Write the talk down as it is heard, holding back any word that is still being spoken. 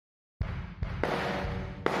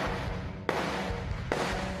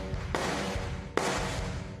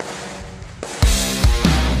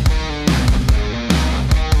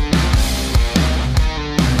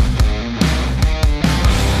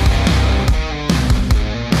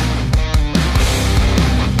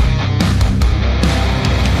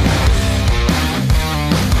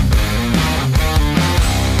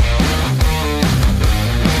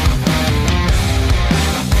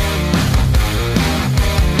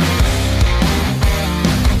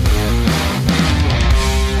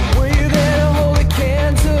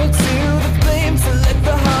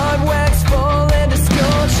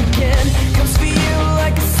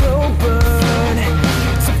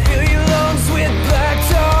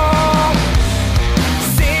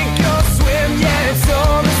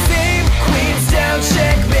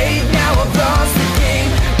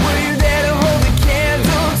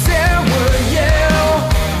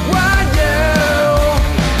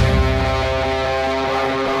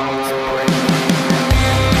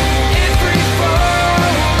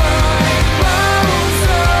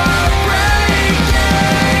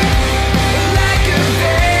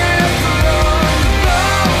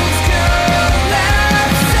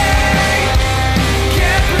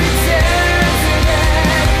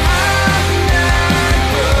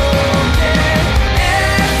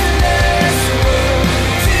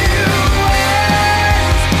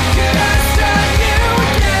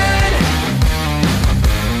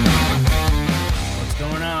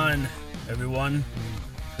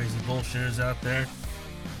bullshitters out there.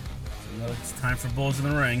 It's time for Bulls in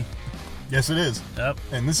the Ring. Yes, it is. Yep.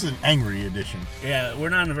 And this is an angry edition. Yeah, we're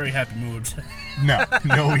not in a very happy mood. No,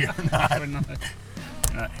 we are not. We're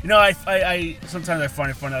not. I sometimes I find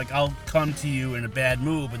it funny. Like, I'll come to you in a bad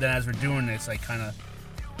mood, but then as we're doing this, I kind of,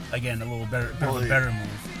 again, a little better, a better mood.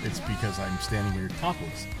 It's because I'm standing here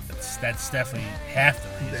topless. That's definitely half the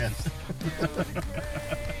reason.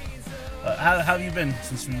 How have you been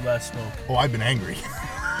since we last spoke? Oh, I've been angry.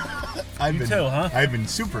 You too, huh? I've been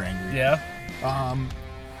super angry. Yeah.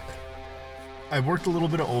 I worked a little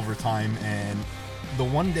bit of overtime, and the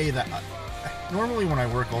one day that normally when I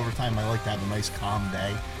work overtime, I like to have a nice calm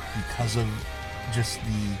day because of just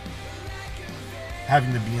the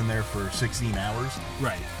having to be in there for 16 hours.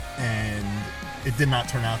 Right. And it did not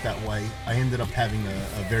turn out that way. I ended up having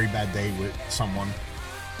a very bad day with someone,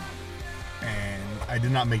 and I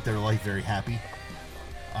did not make their life very happy.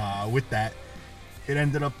 With that, it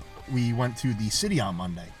ended up we went to the city on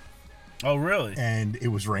Monday. Oh, really? And it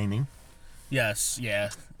was raining. Yes,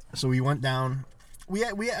 yeah. So we went down.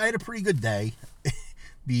 I had a pretty good day.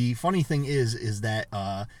 The funny thing is that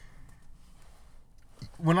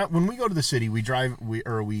when we go to the city, we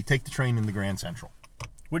take the train in the Grand Central.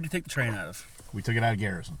 Where'd you take the train out of? We took it out of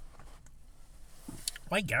Garrison.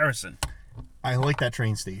 Why Garrison? I like that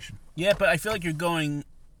train station. Yeah, but I feel like you're going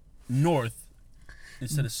north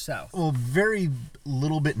instead of south. Well, very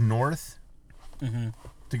little bit north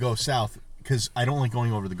to go south because I don't like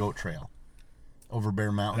going over the goat trail. Over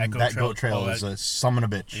Bear Mountain. That goat trail is a son of a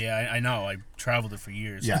bitch. Yeah, I know. I traveled it for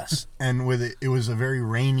years. Yes. And with it was a very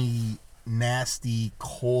rainy, nasty,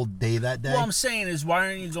 cold day that day. What I'm saying is, why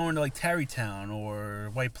aren't you going to, like, Tarrytown or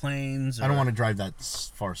White Plains? Or... I don't want to drive that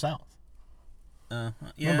far south. Yeah.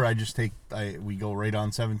 Remember, we go right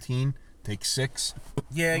on 17, take 6,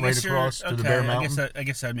 yeah, I right guess across to the Bear Mountain. I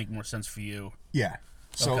guess that'd make more sense for you. Yeah.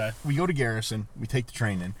 So we go to Garrison, we take the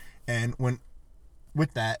train in, and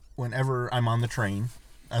whenever I'm on the train,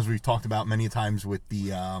 as we've talked about many times with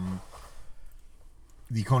the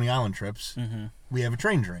Coney Island trips, we have a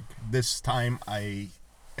train drink. This time I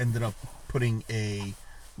ended up putting a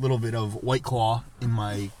little bit of White Claw in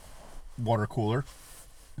my water cooler.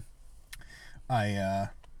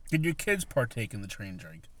 Did your kids partake in the train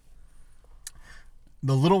drink?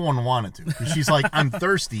 The little one wanted to. 'Cause she's like, I'm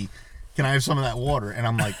thirsty. Can I have some of that water? And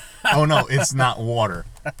I'm like, oh no, it's not water.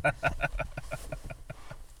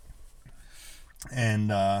 And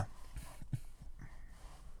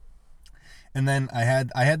then I had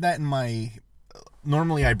that in my.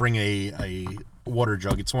 Normally, I bring a water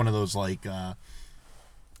jug. It's one of those like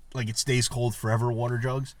it stays cold forever water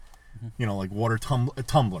jugs. You know, like water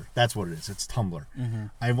tumbler. That's what it is. It's tumbler.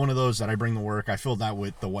 I have one of those that I bring to work. I filled that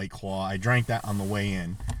with the White Claw. I drank that on the way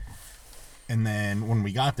in, and then when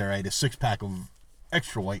we got there, I had a 6-pack of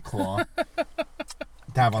extra White Claw to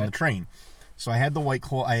have on the train. So I had the White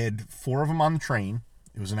Claw. I had 4 of them on the train.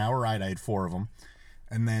 It was an hour ride. I had 4 of them.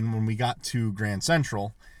 And then when we got to Grand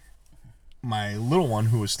Central, my little one,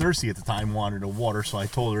 who was thirsty at the time, wanted a water. So I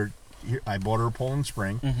told her, I bought her a Poland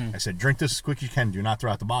Spring. I said, drink this as quick as you can. Do not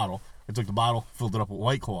throw out the bottle. I took the bottle, filled it up with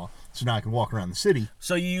White Claw. So now I can walk around the city.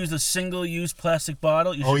 So you used a single-use plastic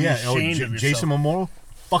bottle? You should be ashamed of yourself. Jason Momoa,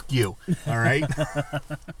 fuck you. All right?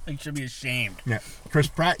 You should be ashamed. Yeah. Chris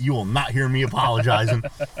Pratt, you will not hear me apologizing.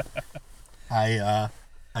 I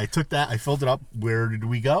took that. I filled it up. Where did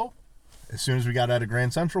we go? As soon as we got out of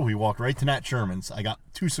Grand Central, we walked right to Nat Sherman's. I got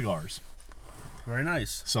 2 cigars. Very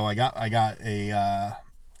nice. So I got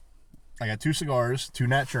 2 cigars, 2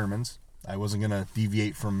 Nat Sherman's. I wasn't gonna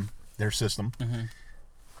deviate from their system.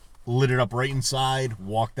 Lit it up right inside.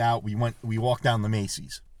 Walked out. We walked down the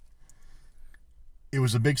Macy's. It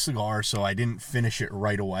was a big cigar, so I didn't finish it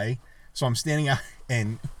right away. So I'm standing out,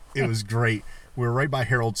 and it was great. We're right by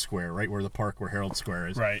Herald Square, right where the park where Herald Square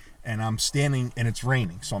is. Right. And I'm standing, and it's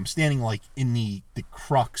raining. So I'm standing like in the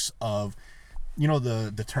crux of,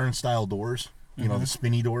 the turnstile doors, the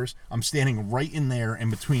spinny doors. I'm standing right in there in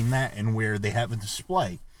between that and where they have a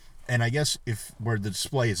display. And I guess where the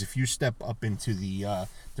display is, if you step up into the,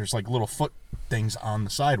 there's like little foot things on the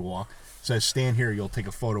sidewalk. It says, stand here, you'll take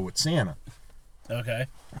a photo with Santa. Okay.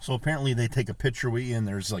 So apparently they take a picture with you, and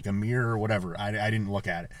there's like a mirror or whatever. I didn't look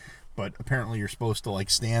at it. But apparently you're supposed to like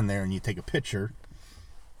stand there and you take a picture.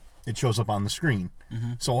 It shows up on the screen.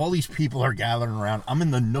 So all these people are gathering around. I'm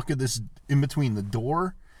in the nook of this, in between the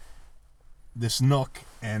door, this nook,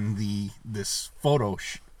 and this photo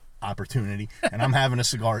opportunity. And I'm having a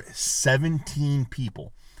cigar. 17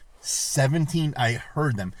 people. 17, I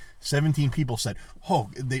heard them. 17 people said, oh,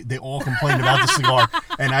 they all complained about the cigar.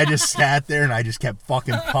 And I just sat there and I just kept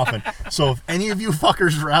fucking puffing. So if any of you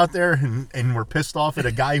fuckers were out there and were pissed off at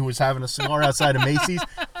a guy who was having a cigar outside of Macy's,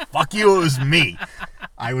 fuck you, it was me.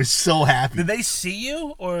 I was so happy. Did they see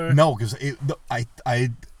you or no? Because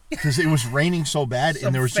because it was raining so bad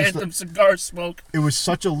and there was phantom cigar smoke. It was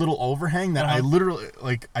such a little overhang that I literally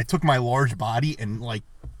I took my large body and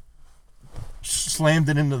slammed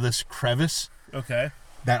it into this crevice. Okay.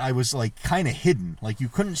 That I was kind of hidden. You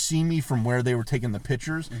couldn't see me from where they were taking the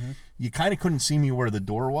pictures. Mm-hmm. You kind of couldn't see me where the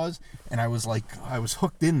door was, and I was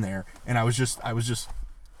hooked in there, and I was just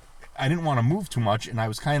I didn't want to move too much, and I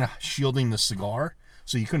was kind of shielding the cigar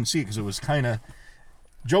so you couldn't see it because it was kind of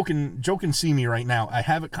Joe can see me right now. I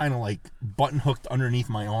have it kind of button hooked underneath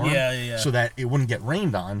my arm, so that it wouldn't get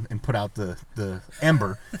rained on and put out the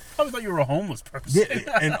ember. I thought you were a homeless person.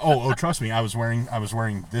 Yeah, and trust me, I was wearing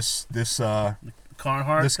this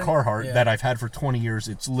Carhartt. This Carhartt that I've had for 20 years.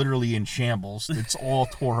 It's literally in shambles. It's all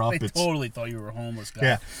tore up. I totally thought you were a homeless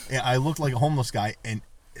guy. Yeah, I looked like a homeless guy, and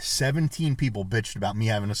 17 people bitched about me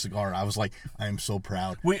having a cigar. I was like, I am so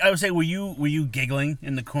proud. I would say, were you giggling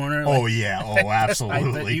in the corner? Oh yeah,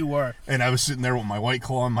 absolutely. I bet you were. And I was sitting there with my White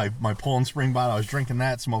Claw and my Poland Spring bottle. I was drinking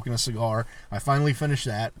that, smoking a cigar. I finally finished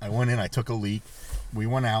that. I went in. I took a leak. We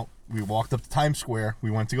went out. We walked up to Times Square.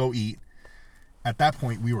 We went to go eat. At that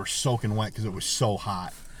point, we were soaking wet because it was so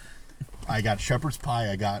hot. I got shepherd's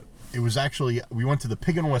pie. We went to the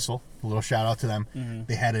Pig and Whistle. A little shout out to them. Mm-hmm.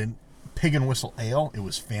 They had a Pig and Whistle ale. It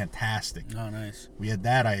was fantastic. Oh, nice. We had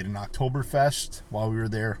that. I had an Oktoberfest while we were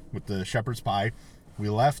there with the shepherd's pie. We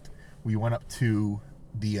left. We went up to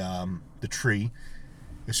the tree.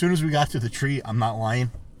 As soon as we got to the tree, I'm not lying,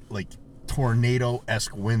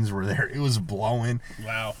 tornado-esque winds were there. It was blowing.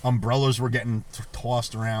 Wow. Umbrellas were getting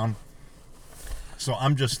tossed around. So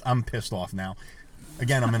I'm pissed off now.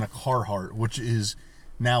 Again, I'm in a Carhartt, which is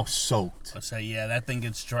now soaked. Let's say, that thing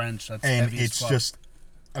gets drenched. That's and heavy it's as fuck. Just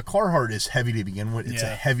a Carhartt is heavy to begin with. It's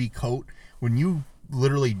a heavy coat. When you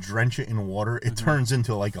literally drench it in water, it turns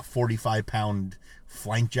into a 45-pound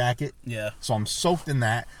flank jacket. Yeah. So I'm soaked in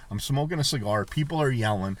that. I'm smoking a cigar. People are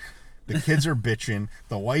yelling. The kids are bitching.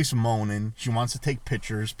 The wife's moaning. She wants to take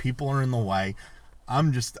pictures. People are in the way.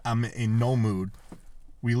 I'm in no mood.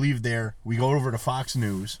 We leave there. We go over to Fox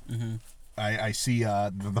News. Mm-hmm. I see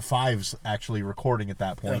the Fives actually recording at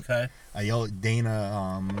that point. Okay. I yell at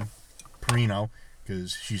Dana Perino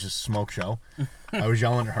because she's a smoke show. I was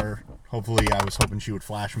yelling at her. Hopefully, I was hoping she would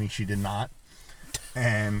flash me. She did not.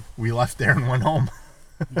 And we left there and went home.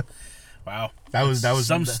 Wow. That was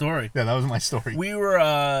some story. Yeah, that was my story. We were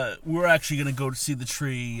actually gonna go to see the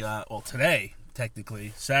tree. Today,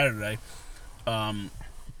 technically Saturday.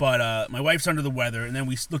 But my wife's under the weather, and then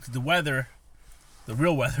we looked at the weather, the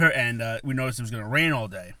real weather, and we noticed it was going to rain all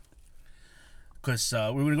day. Because we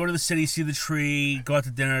were going to go to the city, see the tree, go out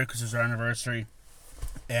to dinner because it was our anniversary.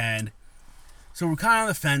 And so we're kind of on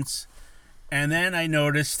the fence. And then I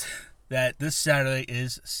noticed that this Saturday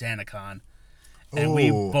is SantaCon. And we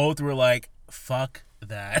both were like, fuck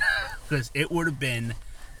that. Because it would have been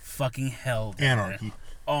fucking hell. Anarchy.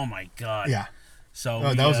 Oh, my God. Yeah. So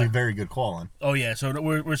that was a very good call on. Oh yeah, so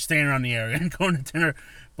we're staying around the area and going to dinner,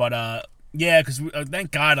 but because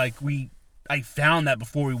thank God I found that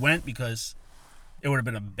before we went because it would have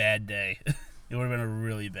been a bad day. It would have been a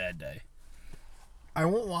really bad day. I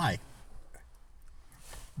won't lie.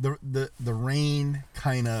 The rain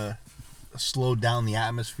kind of slowed down the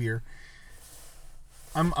atmosphere.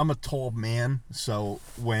 I'm a tall man, so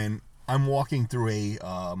when I'm walking through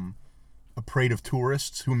a parade of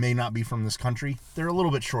tourists who may not be from this country, they're a little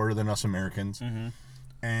bit shorter than us Americans,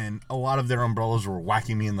 and a lot of their umbrellas were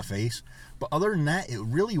whacking me in the face. But other than that, it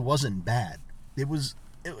really wasn't bad.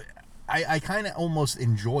 I kind of almost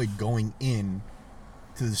enjoyed going in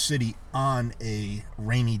to the city on a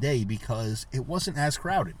rainy day because it wasn't as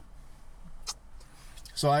crowded.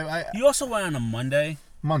 So you also went on a Monday.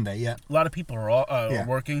 Monday, yeah. A lot of people are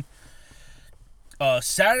working.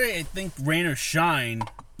 Saturday, I think, rain or shine,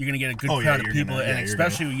 you're going to get a good crowd of people. And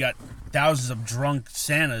especially when you got thousands of drunk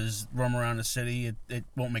Santas roam around the city, it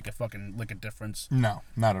won't make a fucking lick of difference. No,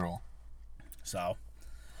 not at all. So,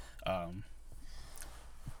 but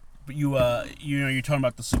you're talking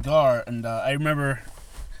about the cigar, and I remember,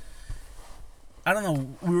 I don't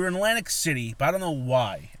know, we were in Atlantic City, but I don't know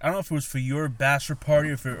why. I don't know if it was for your bachelor party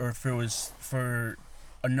or if it was for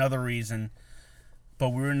another reason. But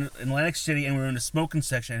we were in Atlantic City, and we were in the smoking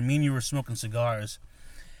section, and me and you were smoking cigars.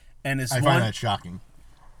 And I find that shocking.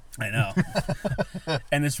 I know.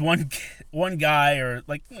 And this one guy, or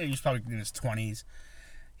he's probably in his 20s,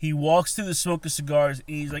 he walks through the smoking cigars,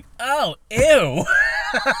 and he's like, "Oh, ew."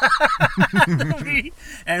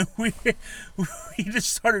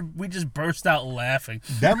 We just burst out laughing.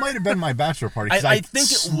 That might have been my bachelor party. 'Cause I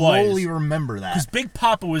think it slowly was. remember that. Because Big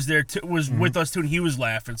Papa was there, was with us too, and he was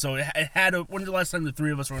laughing. So it had. When's the last time the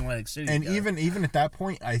three of us were in Atlantic City? And together? even at that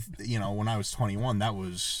point, when I was 21, that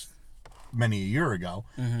was many a year ago.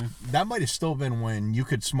 Mm-hmm. That might have still been when you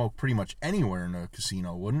could smoke pretty much anywhere in a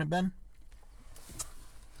casino, wouldn't it, Ben?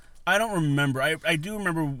 I don't remember. I do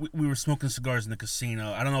remember we were smoking cigars in the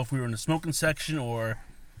casino. I don't know if we were in the smoking section or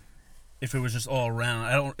if it was just all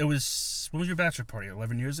around. It was. When was your bachelor party?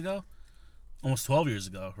 11 years ago? Almost 12 years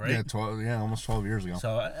ago, right? Yeah, almost 12 years ago.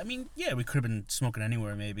 So I mean, yeah, we could have been smoking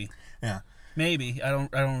anywhere, maybe. Yeah. Maybe. I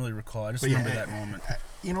don't really recall. I just remember that moment.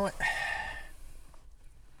 You know what?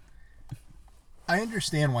 I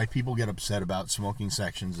understand why people get upset about smoking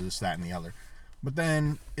sections, this, that, and the other. But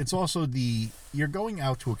then it's also you're going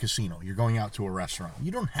out to a casino. You're going out to a restaurant.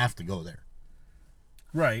 You don't have to go there.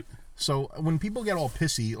 Right. So when people get all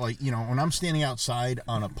pissy, like, when I'm standing outside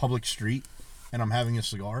on a public street and I'm having a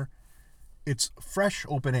cigar, it's fresh,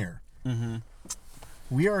 open air. Mm-hmm.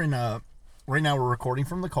 We are right now we're recording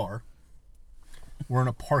from the car. We're in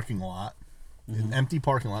a parking lot, an empty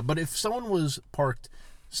parking lot. But if someone was parked,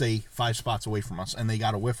 say, 5 spots away from us and they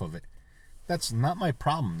got a whiff of it, that's not my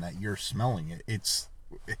problem that you're smelling it.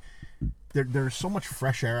 There's so much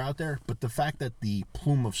fresh air out there, but the fact that the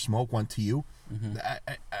plume of smoke went to you,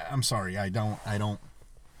 I'm sorry, I don't.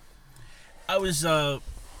 I was I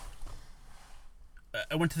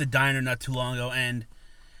went to the diner not too long ago, and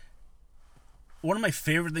one of my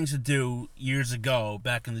favorite things to do years ago,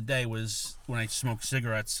 back in the day, was when I smoked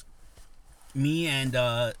cigarettes. Me and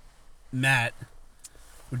Matt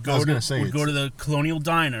would go to the Colonial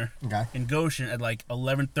Diner in Goshen at like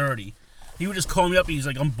 11:30. He would just call me up and he's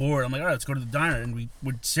like, I'm bored. I'm like, all right, let's go to the diner. And we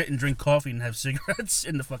would sit and drink coffee and have cigarettes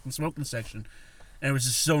in the fucking smoking section. And it was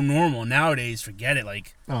just so normal. Nowadays, forget it.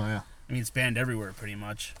 Like, oh, yeah. I mean, it's banned everywhere pretty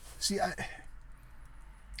much. See,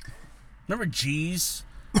 Remember G's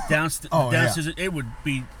downstairs? Yeah. It would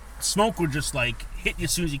be, smoke would just like hit you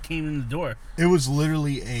as soon as you came in the door. It was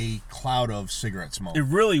literally a cloud of cigarette smoke. It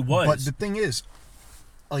really was. But the thing is,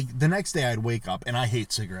 like, the next day I'd wake up and I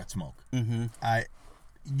hate cigarette smoke. Mm-hmm.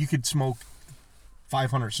 You could smoke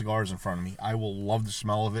 500 cigars in front of me. I will love the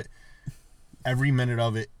smell of it, every minute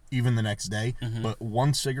of it, even the next day. Mm-hmm. But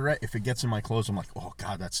one cigarette, if it gets in my clothes, I'm like, oh,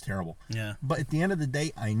 God, that's terrible. Yeah. But at the end of the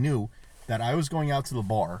day, I knew that I was going out to the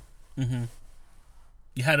bar. Mm-hmm.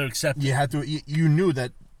 You had to accept it. You had to. You knew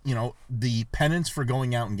that, the penance for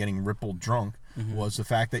going out and getting rippled drunk was the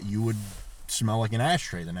fact that you would smell like an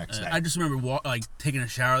ashtray the next day. I just remember taking a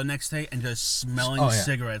shower the next day and just smelling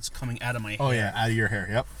cigarettes coming out of my hair. Oh, yeah, out of your hair,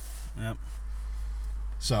 yep. Yep.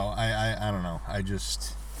 So, I don't know.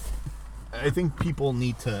 I think people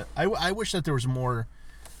need to... I wish that there was more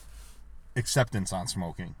acceptance on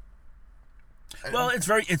smoking. Well,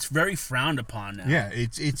 it's very frowned upon now. Yeah,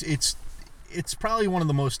 it's probably one of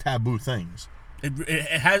the most taboo things.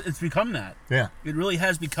 It's become that. Yeah. It really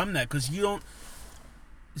has become that, because you don't...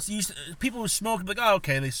 people who smoke, like, oh,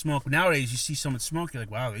 okay, they smoke. But nowadays, you see someone smoke, you're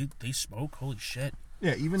like, wow, they smoke? Holy shit.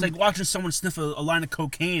 Yeah, even... It's like watching someone sniff a line of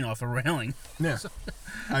cocaine off a railing. Yeah.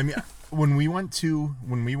 I mean, when we went to...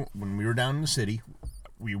 When we were down in the city,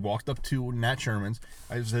 we walked up to Nat Sherman's.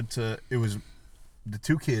 I said it was the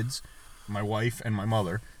two kids, my wife and my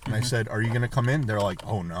mother, and I said, are you going to come in? They're like,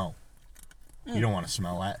 oh, no. You don't want to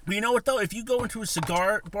smell that. But you know what, though? If you go into a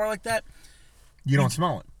cigar bar like that... You don't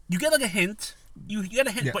smell it. You get like a hint... You get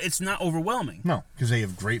a hint, but it's not overwhelming. No, because they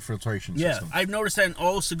have great filtration system. Yeah, I've noticed that in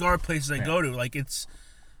all cigar places I go to. Like, it's...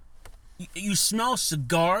 You smell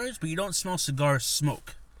cigars, but you don't smell cigar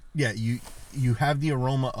smoke. Yeah, you have the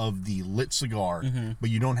aroma of the lit cigar, but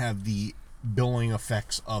you don't have the billowing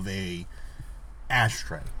effects of a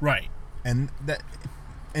ashtray. Right. And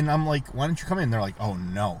I'm like, why don't you come in? They're like, oh,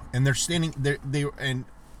 no. And they're standing... And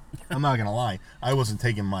I'm not going to lie. I wasn't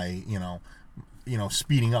taking my,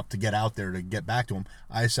 speeding up to get out there to get back to them.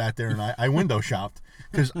 I sat there and I window shopped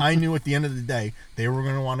because I knew at the end of the day they were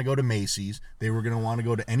going to want to go to Macy's. They were going to want to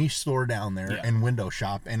go to any store down there and window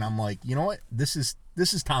shop. And I'm like, you know what? This is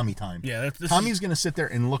Tommy time. Yeah, Tommy's going to sit there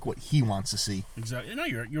and look what he wants to see. Exactly. No,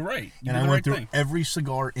 you're right. And I went through every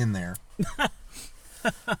cigar in there,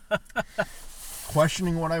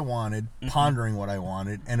 questioning what I wanted, pondering what I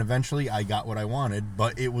wanted, and eventually I got what I wanted.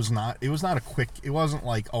 But it was not a quick. It wasn't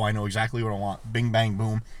like, oh, I know exactly what I want. Bing, bang,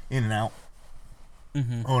 boom, in and out.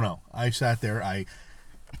 Oh no! I sat there. I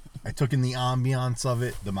took in the ambiance of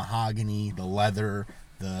it, the mahogany, the leather,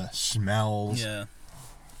 the smells. Yeah.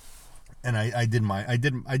 And I did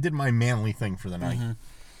my manly thing for the night.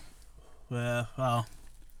 Well,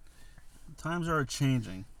 Times are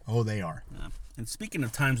changing. Oh, they are. Yeah. And speaking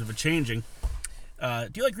of times of a changing, do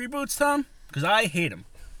you like reboots, Tom? Because I hate them.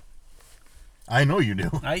 I know you do.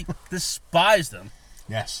 I despise them.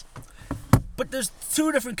 Yes. But there's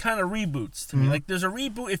two different kind of reboots to me. Like, there's a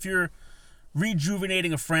reboot if you're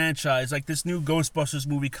rejuvenating a franchise. Like, this new Ghostbusters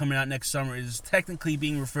movie coming out next summer is technically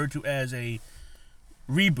being referred to as a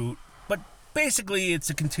reboot. But basically, it's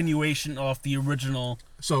a continuation of the original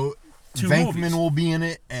So, two Venkman movies. will be in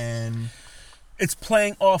it, and It's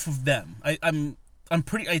playing off of them. I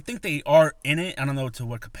think they are in it. I don't know to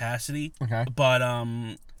what capacity. Okay. But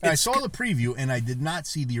I saw the preview, and I did not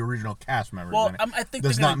see the original cast members Well, in it. I think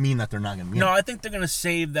Does they're not gonna, mean that they're not going to be No, in it. I think they're gonna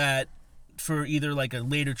save that for either like a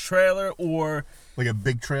later trailer or Like a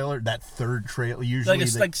big trailer, that third trailer, usually.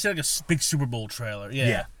 like a big Super Bowl trailer. Yeah.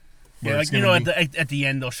 Yeah. Where Yeah, it's like gonna at the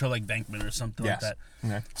end they'll show like Venkman or something Yes. like that.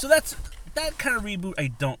 Okay. So that kind of reboot I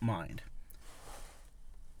don't mind.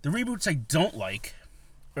 The reboots I don't like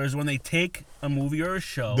is when they take a movie or a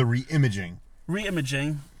show, The re-imaging.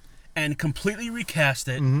 re-imaging, and completely recast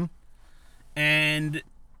it, and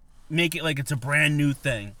make it like it's a brand new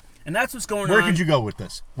thing. And that's what's going Where on. could you go with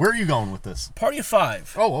this? Where are you going with this? Party of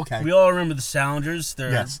Five. Oh, okay. We all remember the Salingers.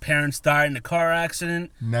 Their Yes. parents died in a car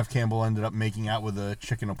accident. Nev Campbell ended up making out with a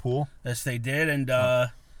chick in a pool. Yes, they did. And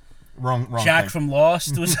Wrong Jack thing. from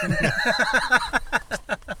Lost was.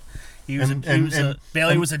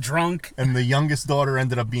 Bailey was a drunk. And the youngest daughter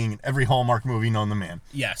ended up being in every Hallmark movie known to man.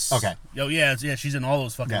 Yes. Okay. Oh yeah, she's in all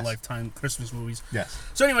those fucking Yes. Lifetime Christmas movies. Yes.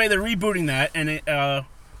 So anyway, they're rebooting that, and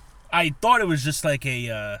I thought it was just like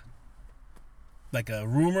a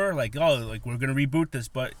rumor, like we're gonna reboot this,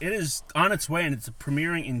 but it is on its way, and it's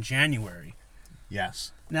premiering in January.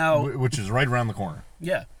 Yes. Now, Which is right around the corner.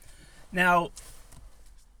 yeah. Now,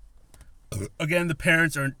 again, the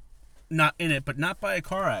parents are not in it, but not by a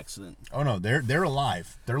car accident. Oh no, they're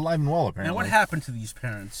alive. They're alive and well, apparently. Now, what happened to these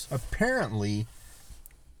parents? Apparently,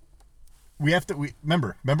 we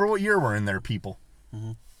remember what year we're in there, people.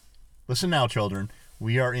 Mm-hmm. Listen now, children.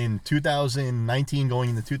 We are in 2019 going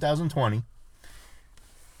into 2020.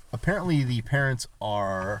 Apparently, the parents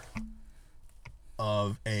are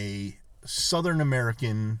of a Southern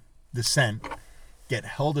American descent, get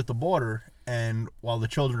held at the border, and while the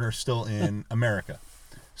children are still in America.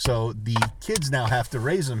 So the kids now have to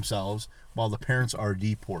raise themselves while the parents are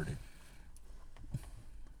deported.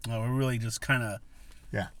 We're really just kind of.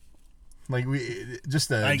 Yeah, like we just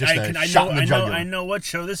a I shot in the jugular. I know what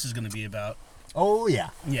show this is going to be about. Oh yeah.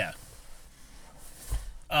 Yeah.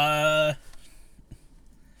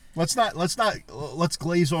 Let's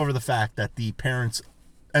glaze over the fact that the parents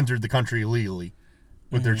entered the country illegally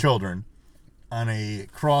with their children on a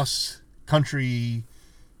cross-country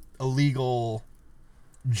illegal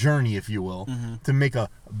journey, if you will, to make a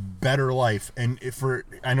better life. And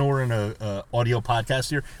I know we're in a audio podcast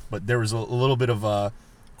here, but there was a little bit of a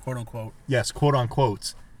Quote unquote. yes, quote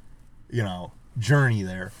unquote, journey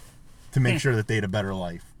there to make sure that they had a better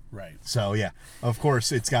life. Right. So yeah, of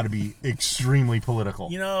course it's got to be extremely political.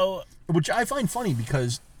 Which I find funny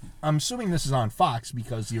because I'm assuming this is on Fox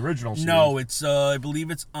because the original series. No, it's I believe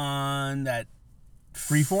it's on that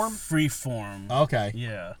Freeform? Freeform. Okay.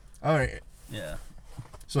 Yeah. All right. Yeah.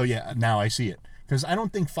 So yeah, now I see it. Because I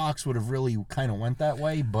don't think Fox would have really kind of went that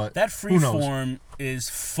way, but That who knows? Freeform is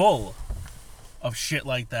full of shit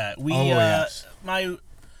like that. Yes.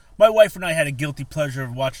 My wife and I had a guilty pleasure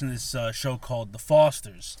of watching this show called The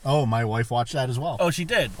Fosters. Oh, my wife watched that as well. Oh, she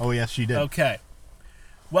did? Oh, yes, she did. Okay.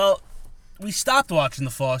 Well, we stopped watching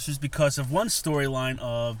The Fosters because of one storyline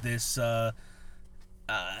of this, I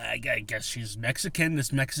guess she's Mexican,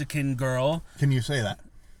 this Mexican girl. Can you say that?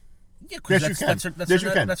 Yeah, because Yes, you that's can. her, Yes,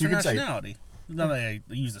 you can. that's You her can say it. nationality. Not that I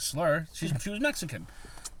use the slur. She was Mexican.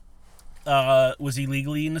 Was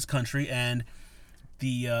illegally in this country, and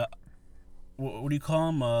the what do you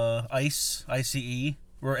call them? ICE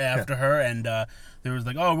were after her, and there was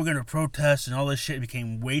like, oh, we're gonna protest and all this shit. It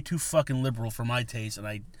became way too fucking liberal for my taste, and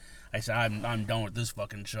I said, I'm done with this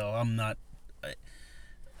fucking show. I'm not.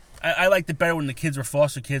 I liked it better when the kids were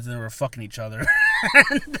foster kids and they were fucking each other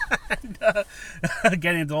and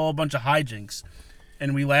getting into a whole bunch of hijinks,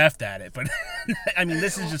 and we laughed at it. But I mean,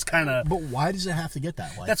 this is just kind of. But why does it have to get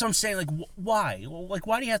that way? That's what I'm saying. Like, why? Like,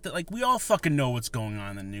 why do you have to? Like, we all fucking know what's going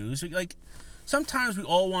on in the news. Like, sometimes we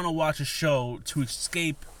all want to watch a show to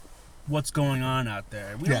escape what's going on out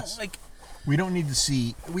there. We Yes. don't like. We don't need to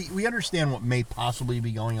see. We understand what may possibly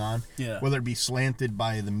be going on, Yeah. whether it be slanted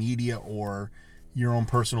by the media or your own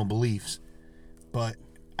personal beliefs. But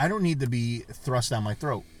I don't need to be thrust down my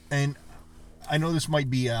throat. And I know this might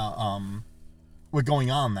be with going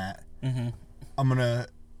on that. I'm gonna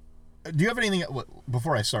Do you have anything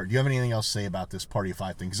before I start? Do you have anything else to say about this Party of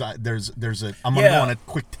Five thing? Because I'm gonna go on a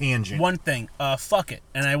quick tangent. One thing, fuck it,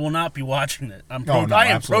 and I will not be watching it. I am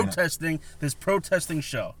absolutely protesting this protesting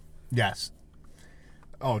show. Yes.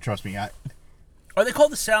 Oh, trust me. Are they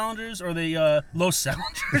called the Salingers or the Los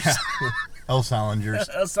Salingers? Yeah. El Salingers.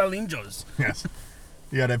 El Salingers. Yes.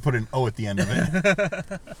 Yeah, they put an O at the end of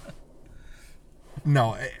it.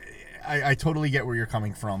 No, I totally get where you're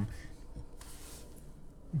coming from.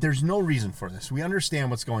 There's no reason for this. We understand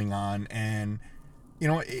what's going on, and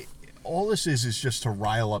all this is just to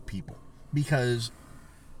rile up people, because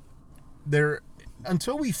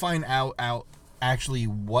until we find out actually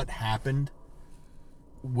what happened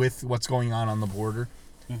with what's going on the border,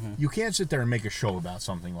 you can't sit there and make a show about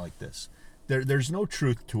something like this. There's no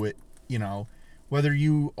truth to it. Whether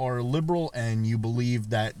you are liberal and you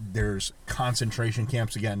believe that there's concentration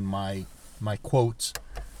camps, again, my quotes,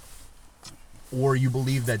 or you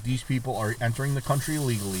believe that these people are entering the country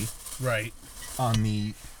illegally, right? On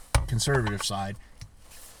the conservative side,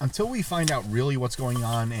 until we find out really what's going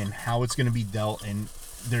on and how it's going to be dealt, and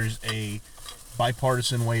there's a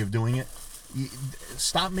bipartisan way of doing it,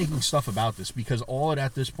 stop making stuff about this, because all it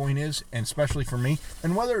at this point is, and especially for me,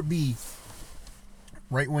 and whether it be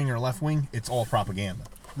right wing or left wing, it's all propaganda,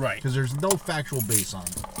 right? Because there's no factual base on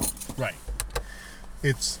it, right?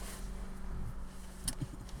 It's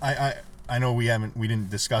I know we didn't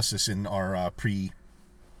discuss this in our pre-show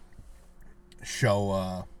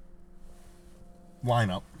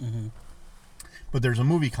lineup, but there's a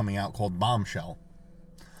movie coming out called Bombshell.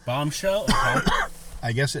 Bombshell? Okay.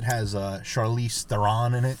 I guess it has Charlize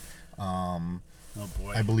Theron in it. Oh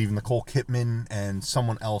boy! I believe Nicole Kidman and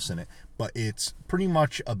someone else in it, but it's pretty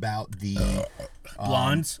much about the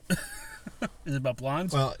blondes. Is it about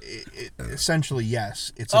blondes? Well, essentially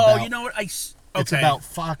yes. It's you know what? It's about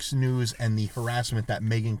Fox News and the harassment that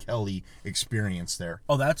Megyn Kelly experienced there.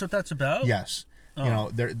 Oh, that's what that's about? Yes. Oh.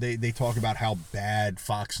 They talk about how bad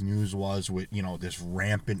Fox News was with, this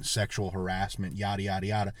rampant sexual harassment, yada, yada,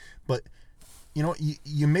 yada. But,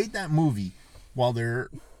 you made that movie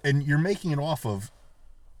and you're making it off of,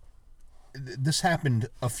 this happened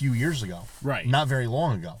a few years ago. Right. Not very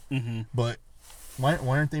long ago. Mm-hmm. But why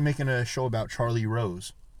aren't they making a show about Charlie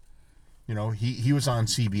Rose? He was on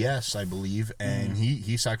CBS, I believe, and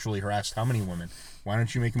he sexually harassed how many women? Why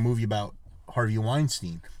don't you make a movie about Harvey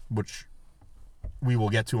Weinstein, which we will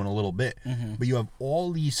get to in a little bit. Mm-hmm. But you have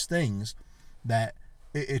all these things that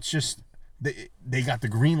it's just, they got the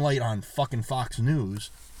green light on fucking Fox News,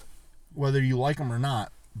 whether you like them or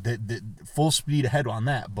not, the full speed ahead on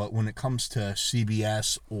that. But when it comes to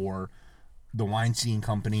CBS or the Weinstein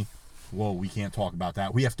Company, whoa, we can't talk about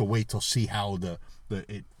that. We have to wait till see how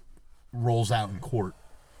it rolls out in court.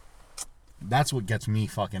 That's what gets me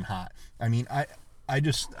fucking hot. I mean, I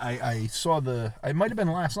saw it might have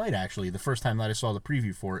been last night actually, the first time that I saw the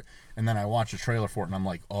preview for it, and then I watched the trailer for it, and I'm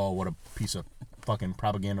like, oh, what a piece of fucking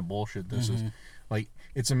propaganda bullshit this is. Like,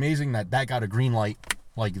 it's amazing that got a green light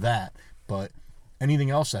like that, but anything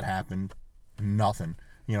else that happened, nothing.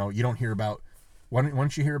 You don't hear about, why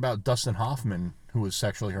don't you hear about Dustin Hoffman, who was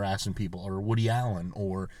sexually harassing people, or Woody Allen,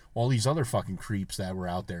 or all these other fucking creeps that were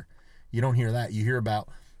out there? You don't hear that. You hear about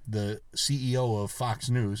the CEO of Fox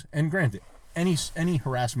News, and granted, any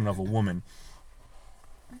harassment of a woman,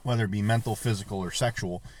 whether it be mental, physical, or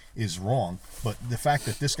sexual, is wrong. But the fact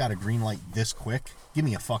that this got a green light this quick, give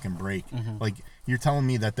me a fucking break. Mm-hmm. Like, you're telling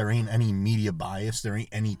me that there ain't any media bias, there ain't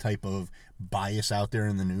any type of bias out there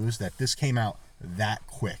in the news, that this came out that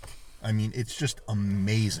quick. I mean, it's just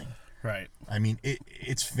amazing. Right. I mean, it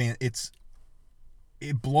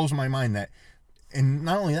blows my mind that. And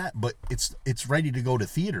not only that, but it's ready to go to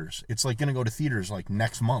theaters. It's like going to go to theaters like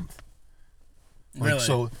next month. Like, really?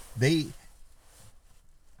 So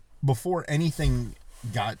before anything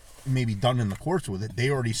got maybe done in the courts with it, they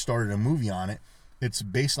already started a movie on it. It's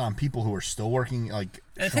based on people who are still working. Like,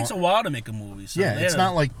 and it takes a while to make a movie. So yeah, it's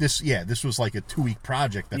not like this. Yeah, this was like a 2-week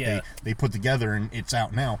project that they put together and it's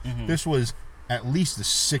out now. Mm-hmm. This was at least a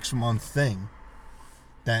 6-month thing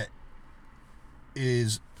that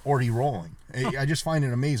is already rolling. I just find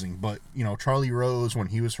it amazing. But Charlie Rose, when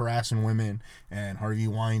he was harassing women, and Harvey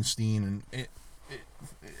Weinstein, and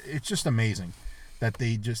it's just amazing that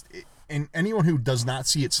they just, and anyone who does not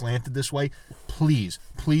see it slanted this way, please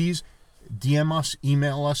DM us,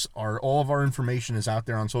 email us. All of our information is out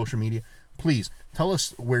there on social media. Please tell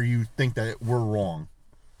us where you think that we're wrong,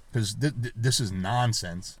 because this is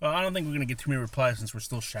nonsense. Well, I don't think we're going to get too many replies since we're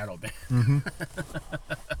still shadow banned. Mm-hmm.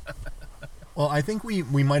 Well, I think we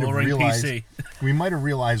might have realized we might have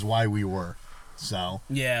realized why we were. So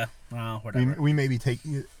Yeah. Well, whatever. we maybe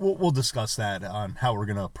we'll discuss that on how we're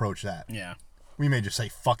gonna approach that. Yeah. We may just say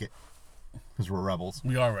fuck it because we're rebels.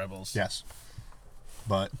 We are rebels. Yes,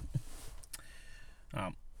 but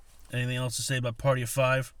Anything else to say about Party of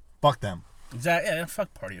Five? fuck them. Exactly. Yeah.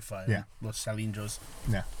 Fuck Party of Five. Yeah. Los Salinjos.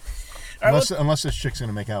 Yeah. All right, Unless this chick's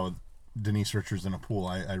gonna make out with Denise Richards in a pool,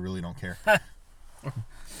 I really don't care.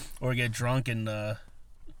 or get drunk and have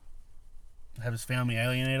his family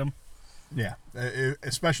alienate him. Yeah,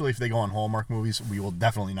 especially if they go on Hallmark movies, we will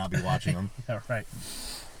definitely not be watching them. Yeah, right.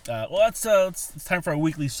 Well, it's time for our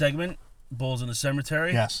weekly segment, Bulls in the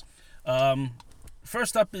Cemetery. Yes.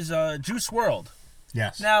 First up is Juice WRLD.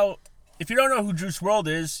 Yes. Now, if you don't know who Juice WRLD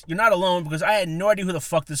is, you're not alone because I had no idea who the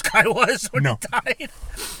fuck this guy was when he died.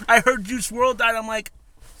 I heard Juice WRLD died. I'm like,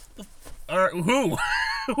 who?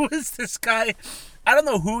 Who is this guy? I don't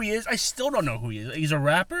know who he is. I still don't know who he is. He's a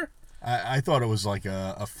rapper? I thought it was like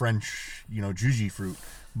a French, juji fruit,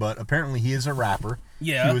 but apparently he is a rapper.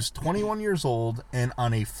 Yeah. He was 21 years old and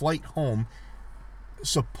on a flight home,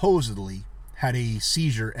 supposedly had a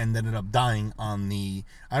seizure and ended up dying on the.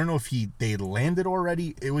 I don't know if they had landed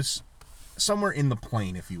already. It was somewhere in the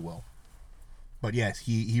plane, if you will. But yes,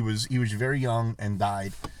 he was very young and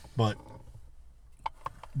died. But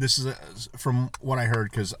this is from what I heard,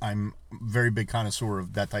 because I'm a very big connoisseur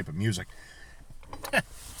of that type of music.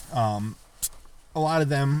 A lot of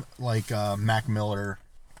them, like Mac Miller.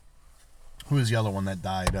 Who was the other one that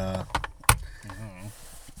died?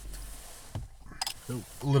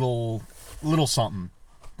 Little something.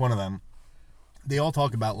 One of them. They all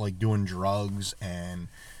talk about like doing drugs and,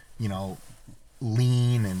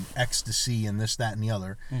 lean and ecstasy and this, that, and the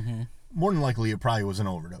other. Mm-hmm. More than likely, it probably was an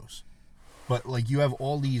overdose. But like you have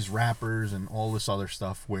all these rappers and all this other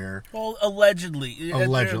stuff where, well, allegedly, yeah,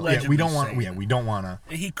 we don't want to.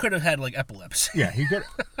 He could have had like epilepsy. Yeah, he could.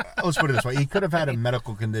 Let's put it this way: he could have had a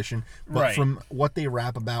medical condition, but right. From what they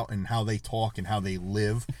rap about and how they talk and how they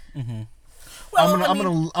live, mm-hmm.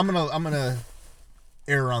 Well, I'm gonna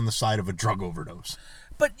err on the side of a drug overdose.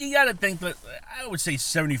 But you got to think that I would say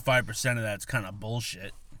 75% of that's kind of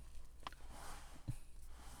bullshit.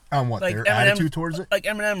 On what, like their attitude towards it? Like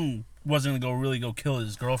Eminem wasn't gonna go kill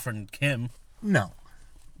his girlfriend Kim. No,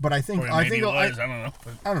 but I think I don't know.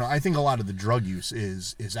 I don't know. I think a lot of the drug use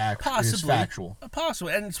is factual.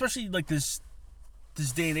 Possibly, and especially like this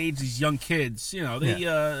day and age, these young kids,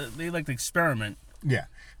 they like to experiment. Yeah,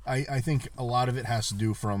 I think a lot of it has to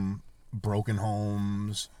do from broken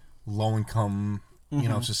homes, low income,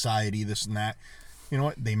 society, this and that. You know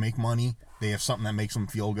what? They make money. They have something that makes them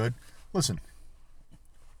feel good. Listen.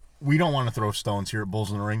 We don't want to throw stones here at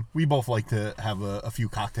Bulls in the Ring. We both like to have a few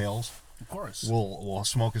cocktails. Of course. We'll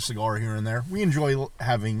smoke a cigar here and there. We enjoy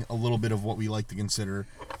having a little bit of what we like to consider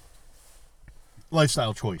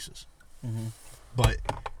lifestyle choices. Mm-hmm. But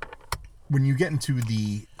when you get into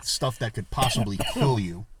the stuff that could possibly kill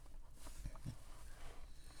you,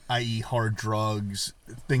 i.e. hard drugs,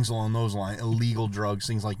 things along those lines, illegal drugs,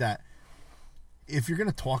 things like that, if you're going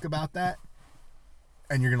to talk about that,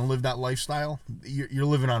 and you're going to live that lifestyle, you're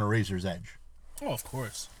living on a razor's edge. Oh, of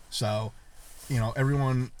course. So,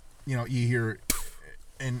 everyone, you hear,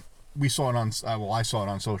 and we saw it on, I saw it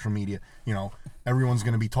on social media, everyone's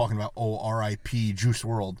going to be talking about, R.I.P. Juice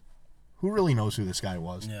WRLD. Who really knows who this guy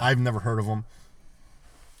was? Yeah. I've never heard of him.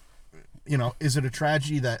 Is it a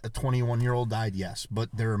tragedy that a 21-year-old died? Yes. But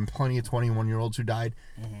there are plenty of 21-year-olds who died.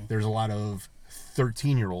 Mm-hmm. There's a lot of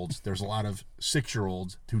 13-year-olds. There's a lot of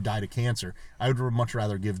 6-year-olds who died of cancer. I would much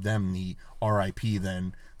rather give them the RIP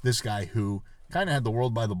than this guy who kind of had the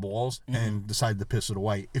world by the balls and decided to piss it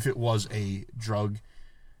away. If it was a drug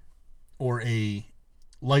or a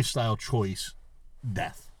lifestyle choice,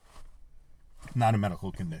 death, not a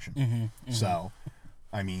medical condition. Mm-hmm, mm-hmm. So,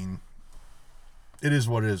 I mean, it is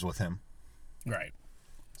what it is with him. Right.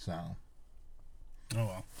 So. Oh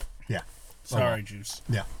well. Yeah. Sorry, Juice.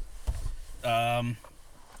 Yeah.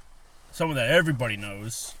 Someone that everybody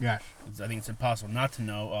knows. Yeah. I think it's impossible not to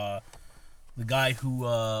know. The guy who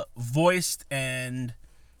voiced and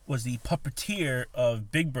was the puppeteer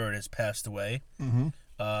of Big Bird has passed away. Mm-hmm.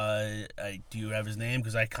 Do you have his name?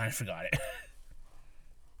 Because I kind of forgot it.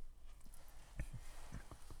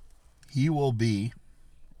 It will be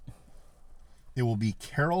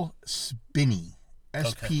Carol Spinney.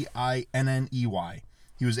 Spinney.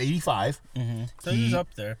 He was 85. Mm-hmm. So he was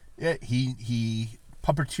up there. Yeah, he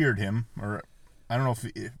puppeteered him, or I don't know if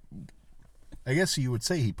I guess you would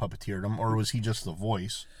say he puppeteered him, or was he just the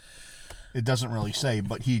voice? It doesn't really say,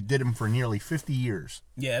 but he did him for nearly 50 years.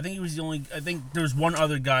 Yeah, I think he was the only. I think there was one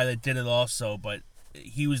other guy that did it also, but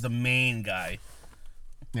he was the main guy.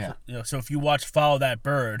 Yeah. So if you watch Follow That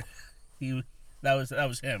Bird, he That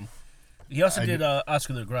was him. He also I did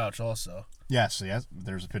Oscar the Grouch also. Yes,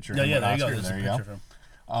 there's a picture of Yeah, him yeah, with there you go. Oscar. There's There a you picture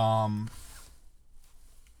go. of him.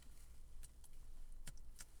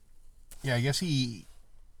 Yeah, I guess he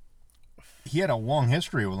had a long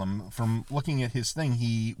history with him. From looking at his thing,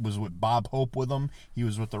 he was with Bob Hope with him. He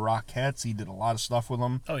was with the Rockettes. He did a lot of stuff with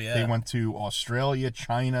them. Oh, yeah. They went to Australia,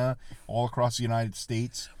 China, all across the United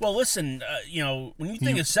States. Well, listen, when you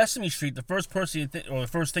think of Sesame Street, the first person the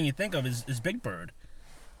first thing you think of is Big Bird.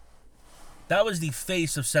 That was the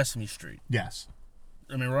face of Sesame Street. Yes.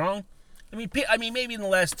 Am I wrong? I mean, maybe in the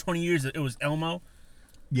last 20 years it was Elmo.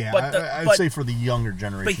 Yeah, But I'd say for the younger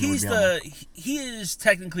generation. But he's would be he is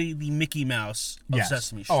technically the Mickey Mouse of yes.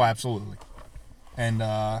 Sesame Street. Oh, absolutely. And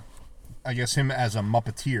I guess him as a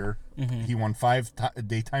Muppeteer, he won 5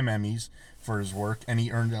 Daytime Emmys for his work, and he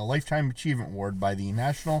earned a Lifetime Achievement Award by the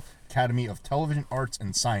National Academy of Television Arts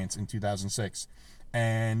and Science in 2006.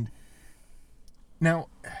 And now,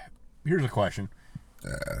 here's a question.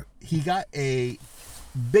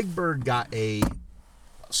 Big Bird got a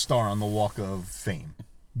star on the Walk of Fame.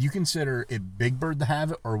 Do you consider it Big Bird to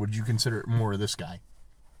have it, or would you consider it more of this guy?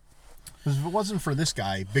 Because if it wasn't for this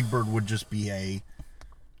guy, Big Bird would just be a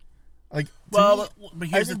but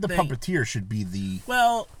here's I think the the thing. puppeteer should be the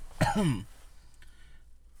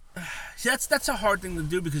See, that's a hard thing to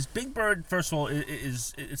do because Big Bird, first of all,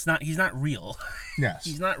 he's not real. yes.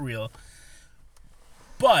 He's not real.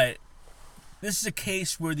 But this is a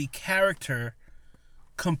case where the character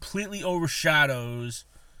completely overshadows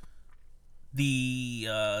the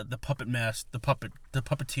puppet master, the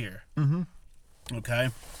puppeteer. Mm-hmm. Okay,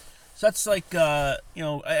 so that's like I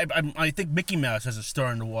think Mickey Mouse has a star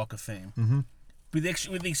on the Walk of Fame. Mm-hmm.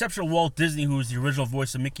 With the exception of Walt Disney, who was the original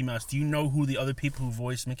voice of Mickey Mouse, do you know who the other people who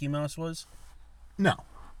voiced Mickey Mouse was? No,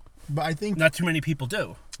 but I think Not too many people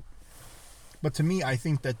do. But to me, I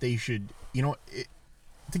think that they should, to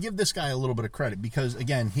give this guy a little bit of credit, because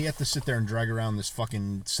again, he had to sit there and drag around this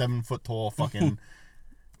fucking 7-foot tall fucking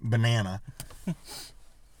banana.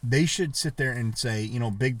 They should sit there and say,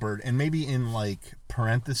 Big Bird, and maybe in like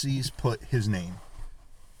parentheses put his name.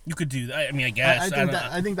 You could do that. I mean, I guess.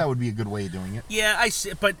 I think that would be a good way of doing it. Yeah, I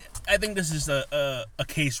see. But I think this is a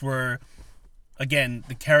case where, again,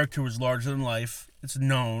 the character was larger than life. It's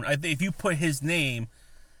known. I think if you put his name,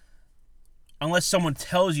 unless someone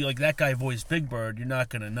tells you, like, that guy voiced Big Bird, you're not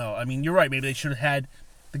going to know. I mean, you're right. Maybe they should have had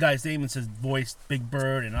the guy's name and says voiced Big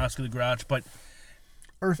Bird and Oscar the Grouch, but...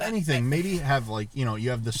 Or if anything, maybe have, like,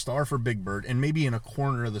 you have the star for Big Bird, and maybe in a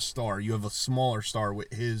corner of the star, you have a smaller star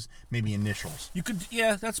with his, maybe, initials. You could,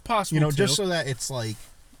 yeah, that's possible, too. Just so that it's like,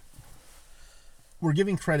 we're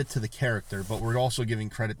giving credit to the character, but we're also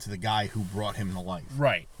giving credit to the guy who brought him to life.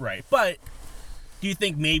 Right. But do you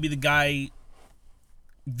think maybe the guy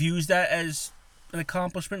views that as an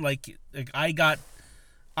accomplishment? Like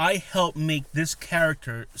I helped make this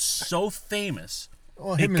character so famous,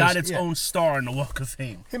 Well, it got its own star in the Walk of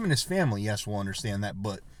Fame. Him and his family, yes, will understand that,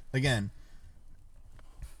 but again,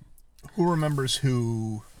 who remembers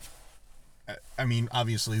who? I mean,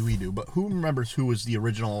 obviously we do, but who remembers who was the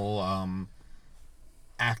original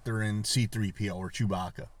actor in C-3PO or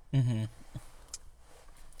Chewbacca? Mm-hmm.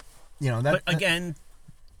 But again,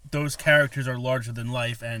 those characters are larger than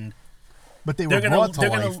life, and but they were brought to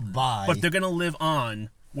life by. But they're gonna live on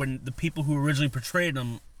when the people who originally portrayed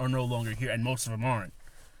them are no longer here, and most of them aren't.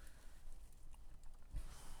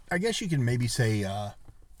 I guess you can maybe say,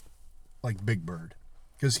 like Big Bird,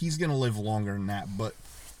 because he's gonna live longer than that. But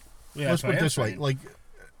Yeah, let's put it this way: saying. like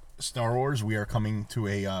Star Wars, we are coming to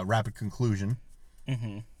a rapid conclusion.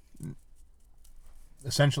 Mm-hmm.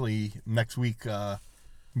 Essentially, next week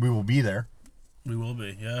we will be there. We will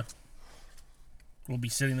be, yeah. We'll be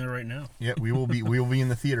sitting there right now. Yeah, we will be. We will be in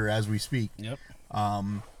the theater as we speak. Yep.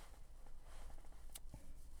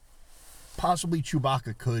 Possibly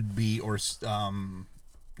Chewbacca could be, or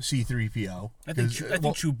C-3PO. I think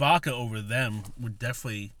Chewbacca over them would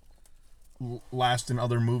definitely last in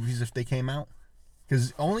other movies if they came out.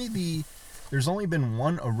 Because there's only been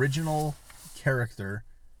one original character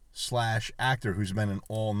 / actor who's been in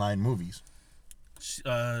all 9 movies.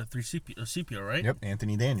 3CPO, right? Yep,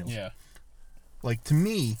 Anthony Daniels. Yeah. Like, to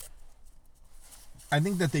me, I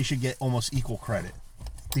think that they should get almost equal credit.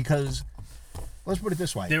 Because, let's put it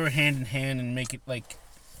this way. They were hand in hand and make it like...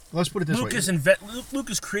 Let's put it this way.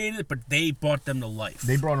 Lucas created it, but they brought them to life.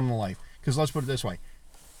 They brought them to life. Because let's put it this way.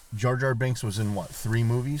 Jar Jar Binks was in, what, 3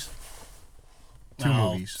 movies? 2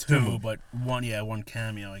 movies. 2, but one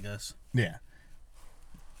cameo, I guess. Yeah.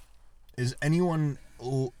 Is anyone...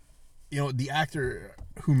 the actor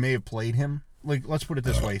who may have played him, like, let's put it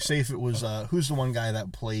this way. Say if it was, who's the one guy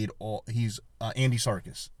that played he's Andy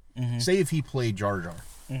Serkis. Say if he played Jar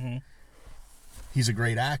Jar. He's a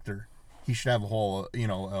great actor. He should have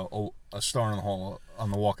a star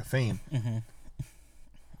on the Walk of Fame.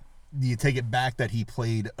 Do you take it back that he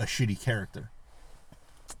played a shitty character?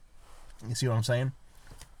 You see what I'm saying?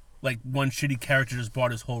 Like one shitty character just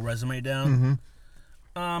brought his whole resume down.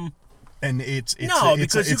 And it's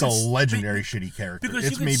a legendary shitty character.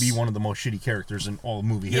 It's maybe one of the most shitty characters in all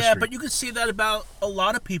movie history. Yeah, but you could see that about a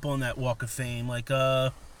lot of people in that Walk of Fame. Like,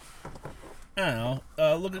 I don't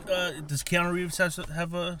know. Look at does Keanu Reeves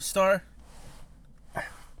have a star?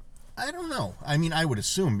 I don't know. I mean, I would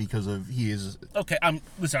assume because of he is. Okay, I'm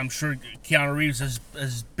sure Keanu Reeves has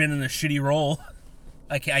been in a shitty role.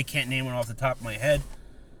 I can't name one off the top of my head,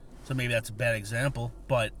 so maybe that's a bad example.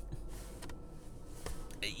 But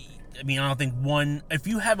I mean, I don't think one. If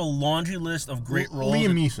you have a laundry list of great roles,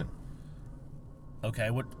 Liam Neeson. Okay,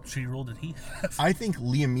 what shitty role did he have? I think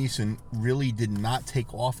Liam Neeson really did not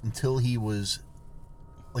take off until he was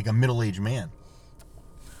like a middle-aged man.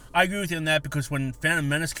 I agree with you on that because when Phantom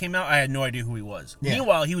Menace came out, I had no idea who he was. Yeah.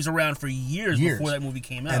 Meanwhile, he was around for years before that movie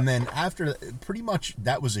came out. And then after, pretty much,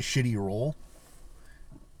 that was a shitty role.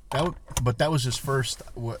 But that was his first,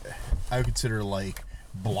 what I would consider like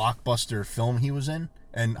blockbuster film he was in.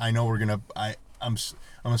 And I know I'm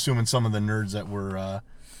assuming some of the nerds that were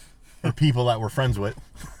or people that we're friends with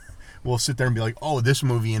will sit there and be like, oh, this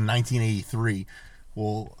movie in 1983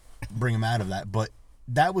 will bring him out of that. But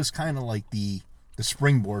that was kind of like the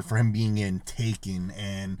springboard for him being in Taken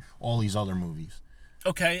and all these other movies.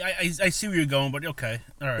 Okay, I see where you're going, but okay,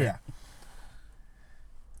 all right. Yeah.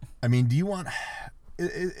 I mean, do you want?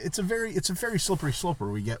 It's a very slippery slope where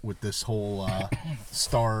we get with this whole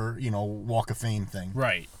star, Walk of Fame thing.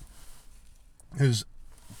 Right. Because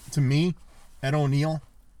to me, Ed O'Neill,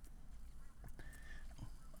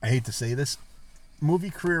 I hate to say this, movie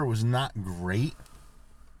career was not great.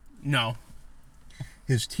 No.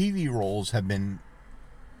 His TV roles have been,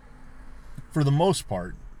 for the most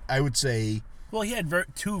part, I would say. Well, he had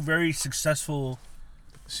two very successful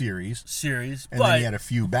series, and then he had a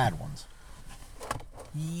few bad ones.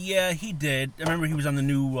 Yeah, he did. I remember he was on the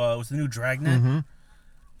new Dragnet.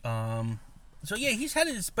 So yeah, he's had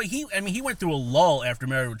his, but he went through a lull after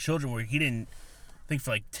Married with Children where he didn't think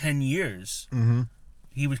for like 10 years.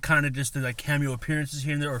 He was kind of just did like cameo appearances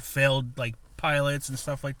here and there or failed like pilots and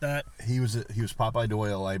stuff like that. He was Popeye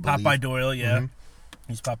Doyle, I believe. Popeye Doyle, yeah.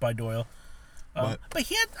 He's Popeye Doyle. But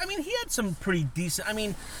he had some pretty decent. I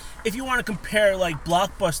mean, if you want to compare like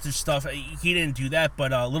blockbuster stuff, he didn't do that.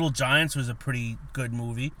 But Little Giants was a pretty good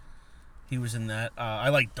movie. He was in that. I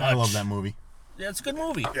like Dutch. I love that movie. Yeah, it's a good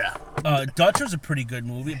movie. Yeah. Dutch was a pretty good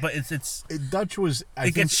movie, but Dutch was. I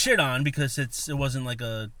think gets shit on because it wasn't like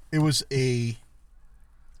a. It was a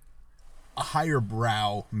higher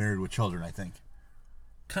brow Married with Children, I think.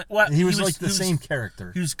 What he was like the same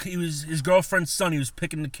character. He was his girlfriend's son. He was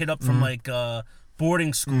picking the kid up from like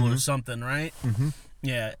boarding school or something, right?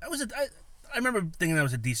 Yeah, I remember thinking that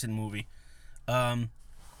was a decent movie.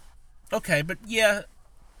 Okay, but yeah,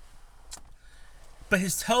 but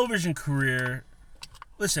his television career.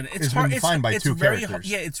 Listen, it's hard. Defined by two characters.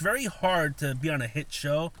 Yeah, it's very hard to be on a hit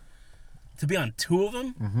show. To be on two of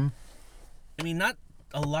them. I mean, not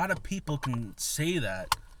a lot of people can say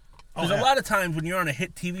that. Because a lot of times when you're on a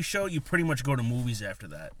hit TV show, you pretty much go to movies after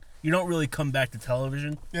that. You don't really come back to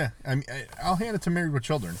television. Yeah, I mean, I'll hand it to Married with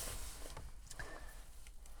Children.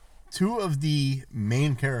 Two of the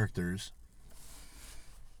main characters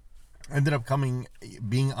ended up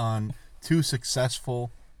being on two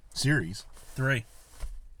successful series. 3.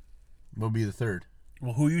 What would be the third?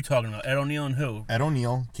 Well, who are you talking about? Ed O'Neill and who? Ed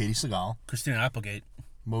O'Neill, Katie Sagal. Christina Applegate.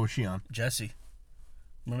 What was she on? Jessie.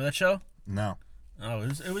 Remember that show? No. Oh,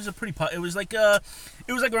 it was a pretty. It was like around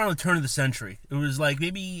the turn of the century. It was like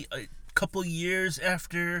maybe a couple years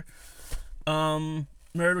after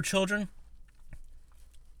Married with Children.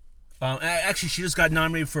 Actually, she just got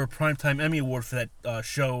nominated for a Primetime Emmy Award for that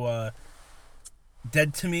show,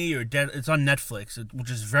 Dead to Me or Dead. It's on Netflix,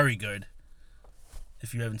 which is very good.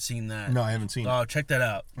 If you haven't seen that, no, I haven't seen it. Check that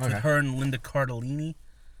out. Okay. With her and Linda Cardellini.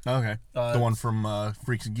 Okay, the one from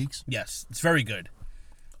Freaks and Geeks. Yes, it's very good.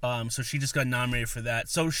 So she just got nominated for that.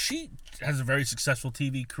 So she has a very successful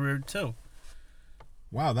TV career too.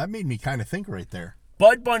 Wow, that made me kind of think right there.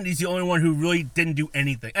 Bud Bundy's the only one who really didn't do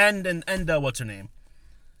anything. And what's her name?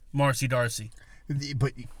 Marcy Darcy.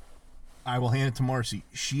 But I will hand it to Marcy.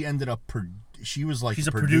 She ended up she was like she's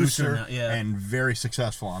a producer now, yeah. And very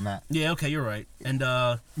successful on that. Yeah, okay, you're right. And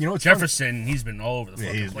Jefferson, funny? He's been all over the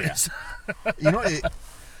fucking place. Yeah.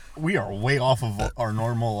 We are way off of our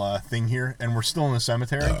normal thing here, and we're still in the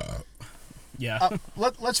cemetery. Yeah.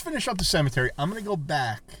 Let's finish up the cemetery. I'm gonna go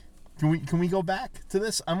back. Can we go back to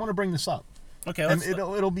this? I want to bring this up. Okay. And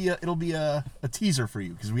it'll be a teaser for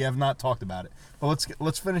you because we have not talked about it. But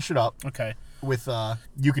let's finish it up Okay. with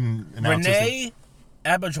you can announce this. Renee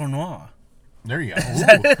Auberjonois. There you go.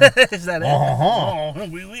 Is that it? Uh-huh. Oh,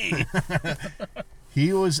 oui, oui.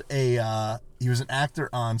 He was an actor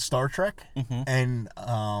on Star Trek, and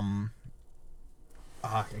I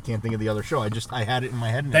can't think of the other show. I had it in my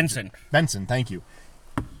head. Benson, thank you.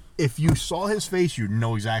 If you saw his face, you'd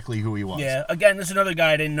know exactly who he was. Yeah. Again, there's another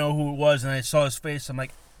guy I didn't know who it was, and I saw his face. I'm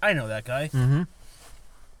like, I know that guy. Mm-hmm.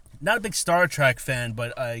 Not a big Star Trek fan,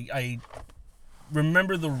 but I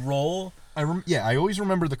remember the role. I always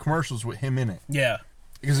remember the commercials with him in it. Yeah.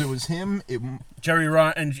 Because it was him. Jerry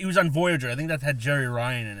Ryan, and he was on Voyager. I think that had Jerry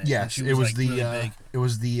Ryan in it. Yes, it was the. There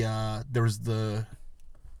was the.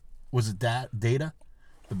 Was it Data?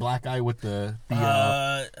 The black guy with the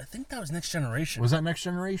I think that was Next Generation. Was that Next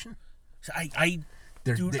Generation? I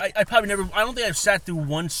probably never. I don't think I've sat through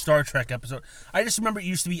one Star Trek episode. I just remember it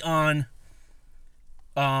used to be on.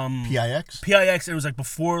 PIX. PIX. It was like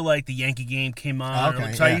before like the Yankee game came on.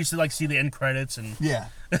 Okay, so I used to like see the end credits and. Yeah.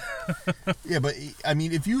 Yeah, but I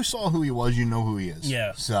mean, if you saw who he was, you know who he is.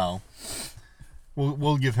 Yeah. So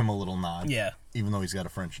we'll give him a little nod. Yeah. Even though he's got a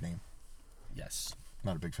French name. Yes.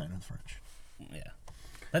 Not a big fan of the French. Yeah.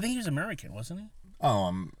 I think he was American, wasn't he?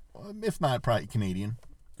 Oh, if not, probably Canadian.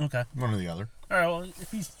 Okay. One or the other. All right. Well, if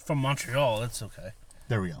he's from Montreal, that's okay.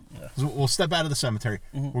 There we go. Yeah. So we'll step out of the cemetery.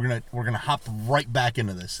 Mm-hmm. We're gonna hop right back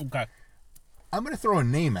into this. Okay. I'm gonna throw a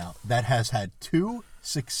name out that has had two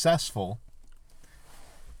successful.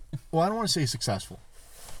 Well, I don't want to say successful.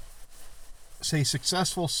 Say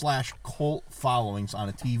successful / cult followings on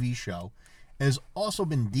a TV show, and has also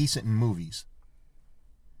been decent in movies.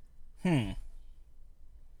 Name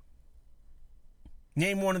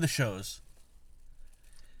one of the shows.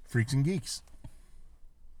 Freaks and Geeks.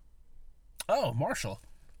 Oh, Marshall.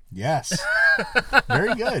 Yes.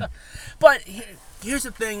 Very good. But here's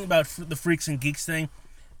the thing about the Freaks and Geeks thing.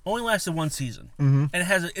 Only lasted one season. Mm-hmm.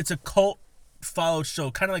 And it's a cult followed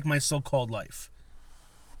show, kind of like My So-Called Life.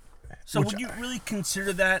 So would you really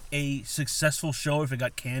consider that a successful show if it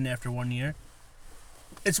got canned after 1 year?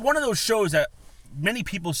 It's one of those shows that many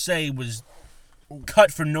people say was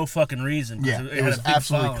cut for no fucking reason. Yeah, it was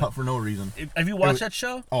absolutely cut for no reason. Have you watched that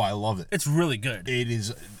show? Oh, I love it. It's really good. It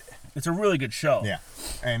is. It's a really good show. Yeah,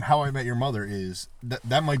 and How I Met Your Mother is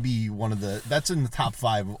that might be one of the that's in the top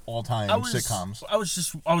 5 of all time sitcoms. I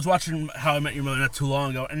was watching How I Met Your Mother not too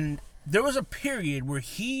long ago, and there was a period where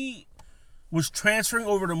he was transferring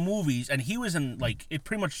over to movies, and he was in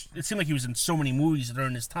it seemed like he was in so many movies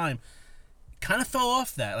during his time. Kind of fell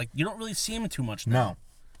off that. Like, you don't really see him too much now. No.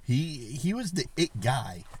 He was the it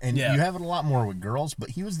guy, and you have it a lot more with girls,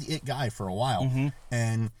 but he was the it guy for a while,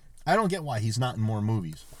 and I don't get why he's not in more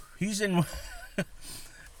movies. He's in.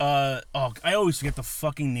 I always forget the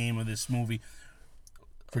fucking name of this movie.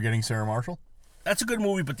 Forgetting Sarah Marshall. That's a good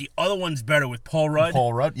movie, but the other one's better with Paul Rudd.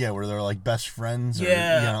 Paul Rudd, yeah, where they're like best friends.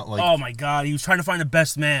 Yeah. Or, oh my God, he was trying to find the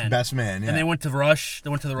best man. Best man, yeah. And they went to Rush. They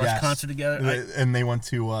went to the Rush concert together. And they went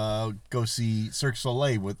to go see Cirque du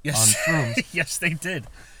Soleil on shrooms. Yes, they did.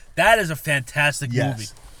 That is a fantastic movie.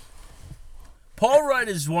 Paul Rudd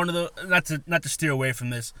is one of the not to steer away from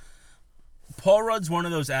this. Paul Rudd's one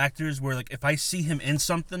of those actors where, like, if I see him in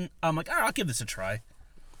something, I'm like, I'll give this a try.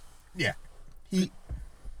 Yeah. The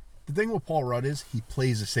thing with Paul Rudd is he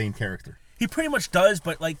plays the same character. He pretty much does,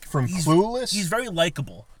 but Clueless, he's very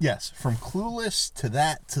likable. Yes, from Clueless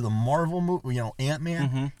to the Marvel movie,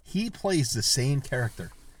 Ant-Man, he plays the same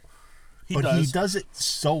character. He does it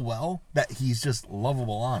so well that he's just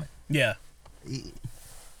lovable on it. Yeah.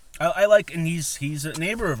 I like, and he's a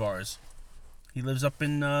neighbor of ours. He lives up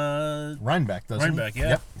in Rhinebeck, doesn't he? Rhinebeck, yeah.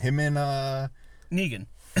 Yep. Him and Negan.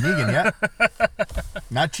 Negan, yeah.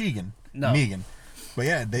 Not Cheegan. No. Negan. But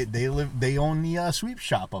yeah, they own the sweep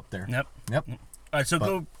shop up there. Yep. All right,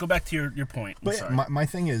 so go back to your point. But my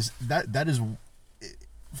thing is that is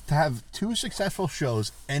to have 2 successful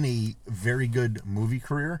shows and a very good movie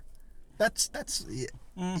career. That's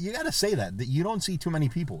you got to say that you don't see too many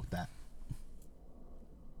people with that.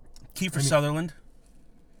 Kiefer Sutherland.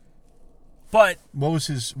 But what was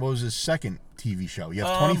his second TV show? You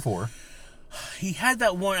have 24. He had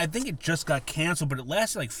that one. I think it just got canceled, but it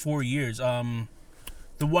lasted like 4 years.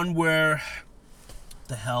 The one where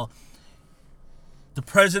the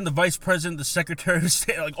president, the vice president, the secretary of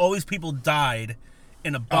state, like all these people died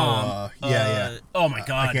in a bomb. Oh my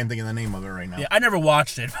God! I can't think of the name of it right now. Yeah, I never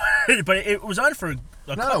watched it, but it was on for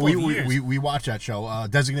a couple of years. We watched that show,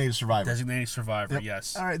 Designated Survivor. Designated Survivor, yep.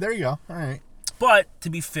 Yes. All right, there you go. All right. But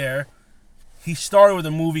to be fair, he started with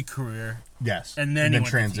a movie career, Yes. and then he went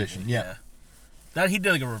transition. to TV. Yeah. That he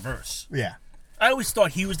did like a reverse. Yeah. I always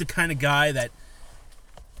thought he was the kind of guy that,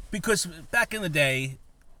 because back in the day,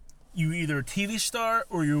 you were either a TV star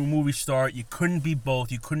or you were a movie star. You couldn't be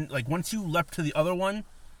both. You couldn't, like, once you leapt to the other one,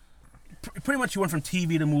 pretty much you went from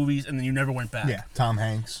TV to movies, and then you never went back. Yeah. Tom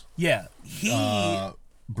Hanks. Yeah.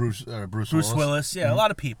 Bruce Bruce Willis. Yeah, a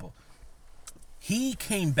lot of people. He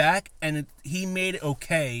came back, and he made it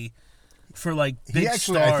okay for, like, big He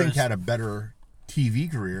actually, stars. I think, had a better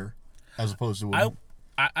TV career as opposed to...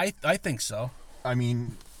 I think so. I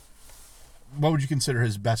mean, what would you consider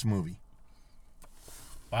his best movie?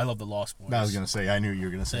 I love The Lost Boys. I was going to say, I knew you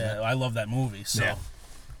were going to say Yeah, that. I love that movie, so...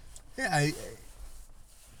 Yeah,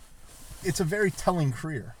 it's a very telling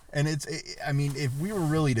career. And I mean, if we were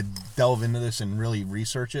really to delve into this and really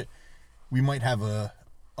research it, we might have a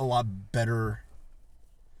lot better,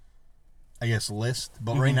 I guess, list.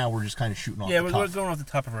 But right now, we're just kind of shooting off the we're cuff. going off the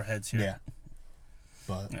top of our heads here. Yeah.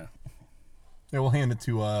 But, Yeah. We'll hand it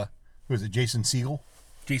to, who is it, Jason Segel?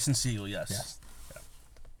 Jason Segel, yes.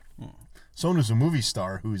 Yes. Sonu's a movie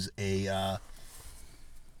star who's a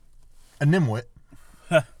nimwit.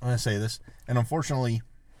 I'm going to say this. And unfortunately,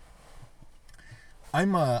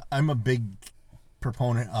 I'm a big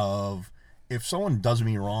proponent of, if someone does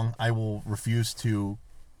me wrong, I will refuse to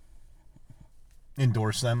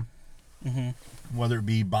endorse them. Mm-hmm. Whether it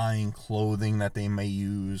be buying clothing that they may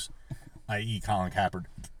use, i.e. Colin Kaepernick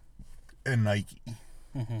and Nike.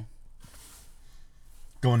 Mm-hmm.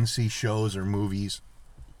 Going to see shows or movies.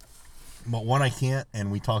 But one I can't,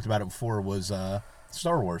 and we talked about it before, was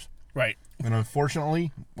Star Wars. Right. And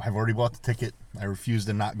unfortunately, I've already bought the ticket. I refuse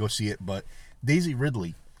to not go see it. But Daisy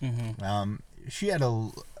Ridley, she had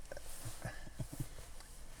a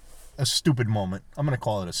stupid moment. I'm going to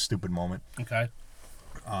call it a stupid moment. Okay.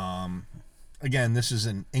 Again, this is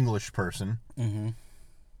an English person. Mm-hmm.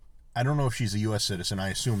 I don't know if she's a U.S. citizen. I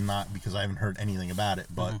assume not because I haven't heard anything about it.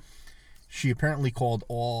 But she apparently called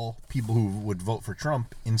all people who would vote for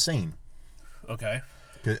Trump insane. Okay.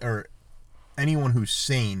 Or anyone who's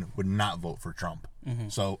sane would not vote for Trump. Mm-hmm.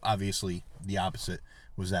 So obviously the opposite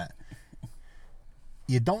was that.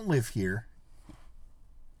 You don't live here,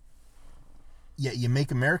 yet you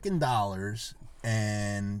make American dollars,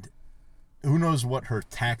 and who knows what her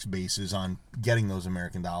tax base is on getting those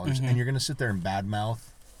American dollars, and you're going to sit there and badmouth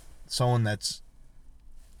someone that's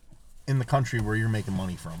in the country where you're making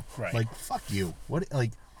money from. Right. Like, fuck you. What,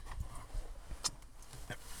 like,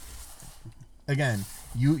 again,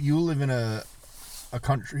 you live in a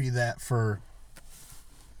country that for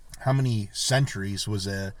how many centuries was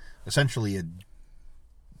essentially a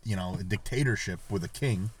dictatorship with a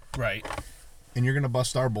king. Right. And you're gonna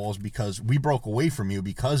bust our balls because we broke away from you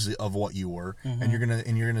because of what you were, and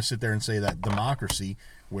you're gonna sit there and say that democracy,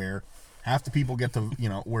 where half the people get to,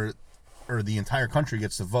 or the entire country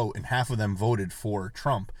gets to vote, and half of them voted for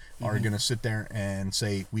Trump, are gonna sit there and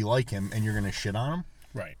say we like him, and you're gonna shit on him.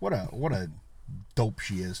 Right. What a dope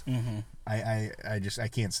she is. Mm-hmm. I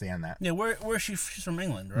can't stand that. Yeah, where's she? She's from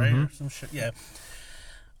England, right? Or some shit. Yeah.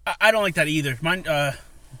 I don't like that either.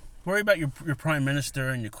 Worry about your prime minister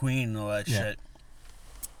and your queen and all that shit.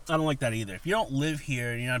 I don't like that either. If you don't live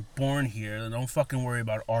here and you're not born here, then don't fucking worry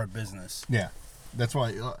about our business. Yeah, that's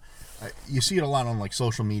why you see it a lot on like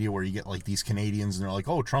social media where you get like these Canadians and they're like,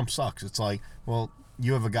 "Oh, Trump sucks." It's like, well,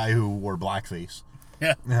 you have a guy who wore blackface.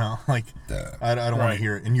 Yeah. Like I don't want to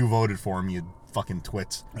hear it. And you voted for him, you fucking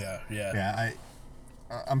twits. Yeah.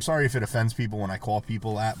 I'm sorry if it offends people when I call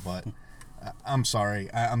people that, but I'm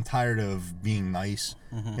sorry. I'm tired of being nice.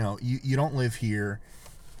 You don't live here,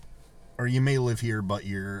 or you may live here, but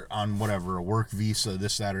you're on whatever, a work visa,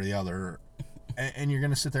 this, that, or the other, and you're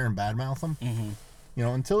going to sit there and badmouth them.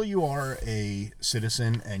 Until you are a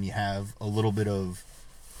citizen and you have a little bit of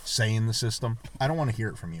say in the system, I don't want to hear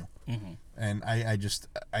it from you. And I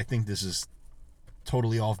think this is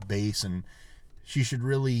totally off base, and she should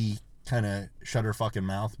really kind of shut her fucking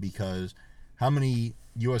mouth, because how many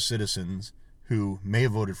U.S. citizens who may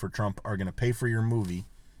have voted for Trump are going to pay for your movie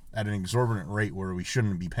at an exorbitant rate where we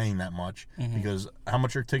shouldn't be paying that much? Because how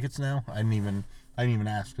much are tickets now? I didn't even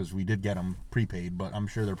ask, because we did get them prepaid, but I'm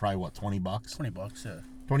sure they're probably what, $20? $20, yeah.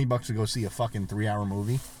 $20 to go see a fucking 3-hour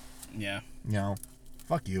movie. Yeah.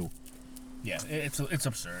 Fuck you. Yeah, it's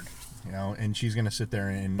absurd. And she's gonna sit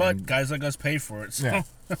there but guys like us pay for it. So. Yeah.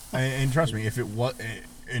 And trust me, if it was,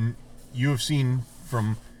 and you have seen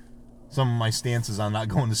from some of my stances on not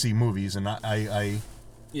going to see movies, and I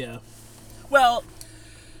yeah. Well,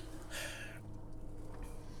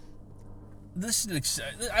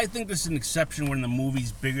 I think this is an exception when the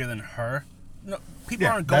movie's bigger than her. no, people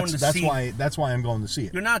Yeah, aren't going to that's see. why I'm going to see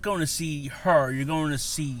it. You're not going to see her. You're going to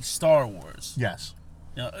see Star Wars. Yes.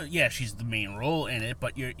 Yeah, she's the main role in it,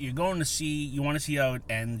 but you're going to see. You want to see how it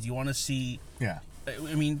ends. You want to see. Yeah.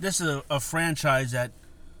 I mean, this is a franchise that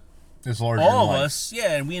It's larger all than of life. us,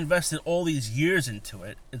 yeah, and we invested all these years into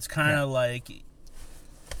it. It's kind of like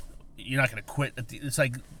you're not going to quit. It's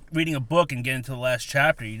like reading a book and getting to the last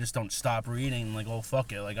chapter. You just don't stop reading. And like, oh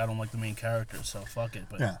fuck it, like I don't like the main character, so fuck it.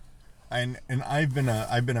 But Yeah. And I've been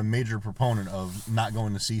a major proponent of not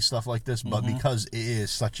going to see stuff like this, but because it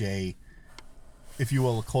is such a, if you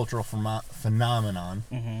will, a cultural phenomenon.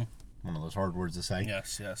 One of those hard words to say.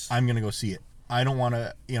 yes, I'm gonna go see it. I don't want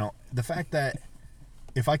to, the fact that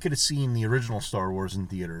if I could have seen the original Star Wars in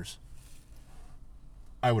theaters,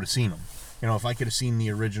 I would have seen them. If I could have seen the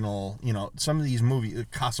original, some of these movies,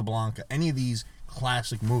 Casablanca, any of these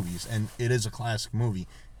classic movies, and it is a classic movie,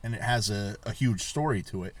 and it has a huge story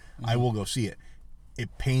to it, I will go see it.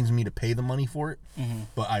 It pains me to pay the money for it,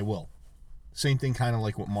 but I will. Same thing kind of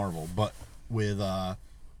like with Marvel, but with,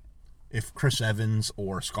 if Chris Evans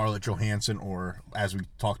or Scarlett Johansson or, as we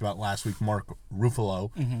talked about last week, Mark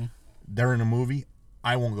Ruffalo, they're in a movie,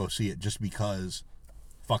 I won't go see it just because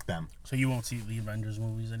fuck them. So you won't see the Avengers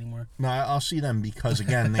movies anymore? No, I'll see them because,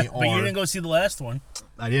 again, they are... But you didn't go see the last one.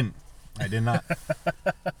 I didn't. I did not.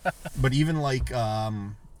 But even like,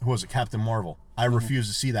 who was it, Captain Marvel, I refused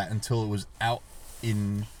to see that until it was out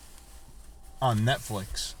on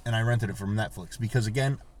Netflix, and I rented it from Netflix because,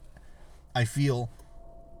 again, I feel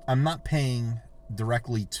I'm not paying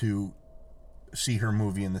directly to see her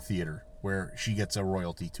movie in the theater where she gets a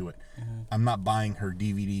royalty to it. I'm not buying her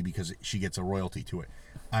DVD because she gets a royalty to it.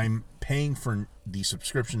 I'm paying for the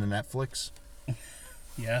subscription to Netflix.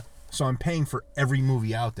 Yeah. So I'm paying for every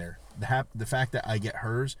movie out there. The fact that I get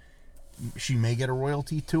hers, she may get a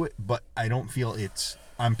royalty to it, but I don't feel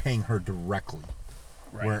I'm paying her directly.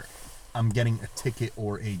 Right. Where I'm getting a ticket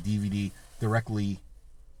or a DVD directly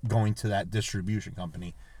going to that distribution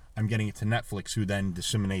company. I'm getting it to Netflix, who then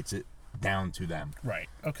disseminates it down to them. Right.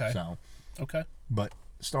 Okay. So, okay. but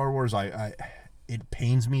Star Wars, it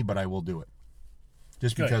pains me, but I will do it.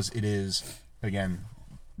 Just Good. because it is, again,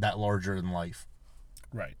 that larger than life.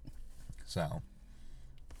 Right. So.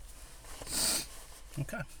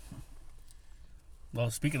 Okay. Well,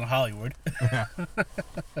 speaking of Hollywood,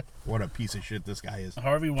 What a piece of shit this guy is.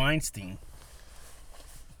 Harvey Weinstein.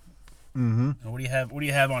 Mm-hmm. What do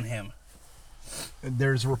you have on him?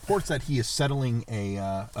 There's reports that he is settling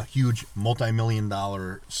a huge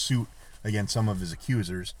multi-million-dollar suit against some of his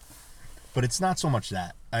accusers, but it's not so much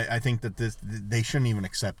that. I think that they shouldn't even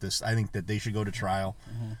accept this. I think that they should go to trial.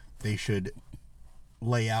 They should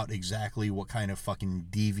lay out exactly what kind of fucking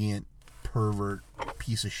deviant, pervert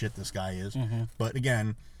piece of shit this guy is. But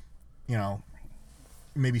again,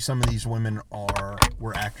 maybe some of these women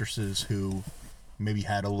were actresses who maybe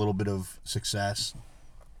had a little bit of success.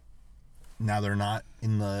 Now they're not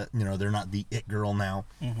they're not the it girl now,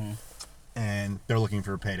 and they're looking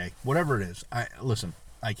for a payday. Whatever it is,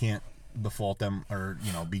 I can't default them or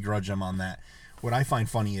begrudge them on that. What I find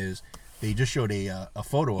funny is they just showed a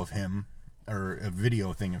photo of him or a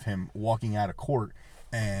video thing of him walking out of court,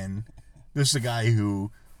 and this is a guy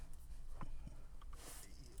who,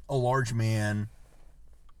 a large man,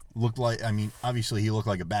 looked like, obviously he looked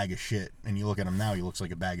like a bag of shit, and you look at him now, he looks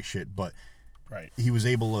like a bag of shit, but Right. he was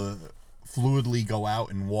able to fluidly go out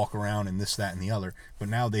and walk around and this, that, and the other, but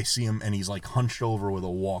now they see him and he's like hunched over with a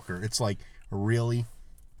walker. It's like, really?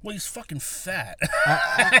 Well, he's fucking fat.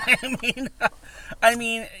 I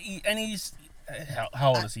mean, and he's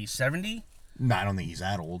how old is he? 70? No, I don't think he's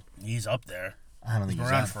that old. He's up there. I don't He's think been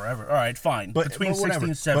he's around that. forever. All right, fine. But Between 60 whatever.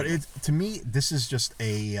 and 70. But to me, this is just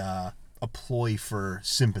a ploy for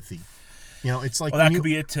sympathy. It's like well, that when could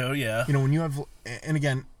be it too. Yeah. when you have, and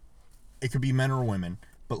again, it could be men or women.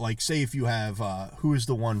 But like, say if you have, who is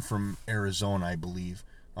the one from Arizona? I believe.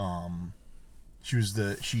 She was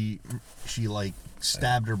she like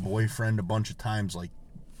stabbed her boyfriend a bunch of times, like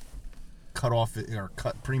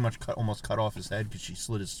almost cut off his head because she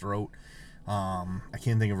slit his throat. I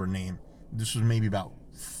can't think of her name. This was maybe about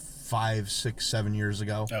 5, 6, 7 years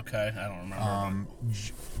ago. Okay, I don't remember.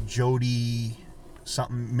 Jody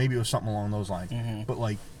something, maybe it was something along those lines. But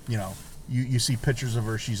like, you see pictures of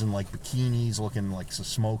her, she's in like bikinis looking like it's a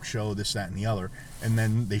smoke show, this, that, and the other, and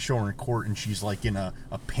then they show her in court and she's like in a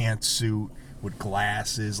pantsuit with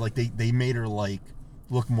glasses. Like they made her like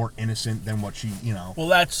look more innocent than what she, you know. Well,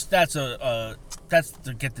 that's to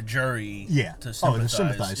get the jury. Yeah. To sympathize. To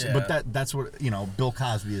sympathize. Yeah. But that's what, you know, Bill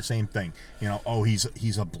Cosby, the same thing. You know, oh,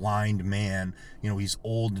 he's a blind man. You know, he's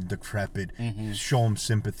old and decrepit. Show him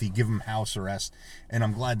sympathy. Give him house arrest. And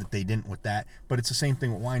I'm glad that they didn't with that. But it's the same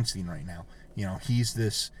thing with Weinstein right now. You know, he's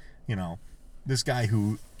this, you know, this guy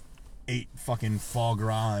who ate fucking foie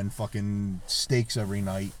gras and fucking steaks every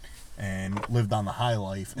night and lived on the high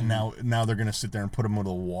life. And now they're going to sit there and put him with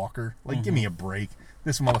a walker. Like, give me a break.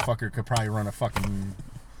 This motherfucker could probably run a fucking,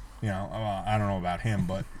 you know, I don't know about him,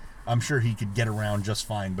 but I'm sure he could get around just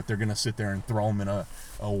fine. But they're going to sit there and throw him in a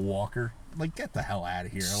walker. Like, get the hell out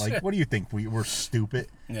of here. Like, what do you think? We're stupid?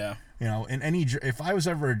 Yeah. You know, and if I was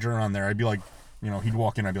ever a juror on there, I'd be like, you know, he'd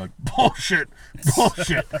walk in, I'd be like, bullshit.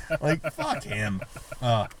 Like, fuck him.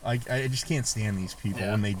 I just can't stand these people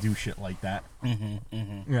when they do shit like that. You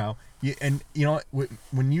know, and you know,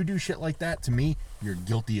 when you do shit like that, to me, you're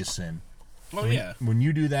guilty of sin. Oh, yeah. When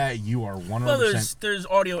you do that, you are 100%. Well, there's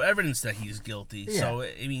audio evidence that he's guilty. Yeah. So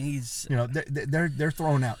I mean, he's. You know, they're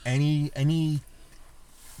throwing out any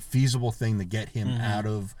feasible thing to get him out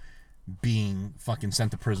of being fucking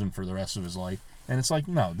sent to prison for the rest of his life. And it's like,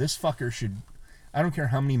 no, this fucker should. I don't care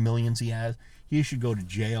how many millions he has. He should go to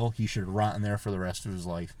jail. He should rot in there for the rest of his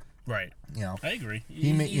life. Right. You know. I agree.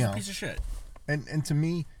 He's a piece of shit. And to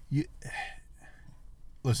me,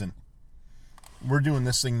 listen. We're doing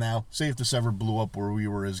this thing now. Say if this ever blew up where we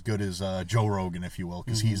were as good as Joe Rogan, if you will,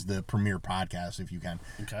 because he's the premier podcast, if you can.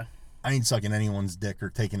 Okay. I ain't sucking anyone's dick or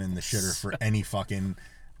taking in the shitter for any fucking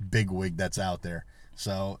bigwig that's out there.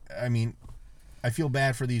 So, I mean, I feel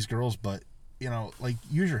bad for these girls, but, you know, like,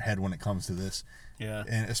 use your head when it comes to this. Yeah.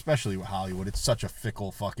 And especially with Hollywood. It's such a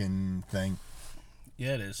fickle fucking thing.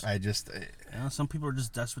 Yeah, it is. I just... some people are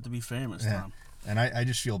just desperate to be famous, yeah. Tom. And I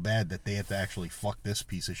just feel bad that they have to actually fuck this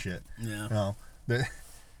piece of shit. Yeah. You know,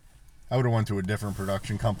 I would have went to a different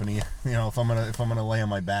production company. You know, if I'm gonna lay on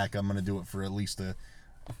my back, I'm gonna do it for at least a,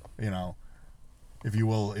 you know, if you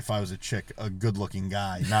will, if I was a chick, a good-looking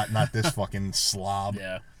guy, not this fucking slob.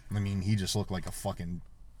 Yeah. I mean, he just looked like a fucking,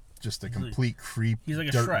 just a complete creep. He's like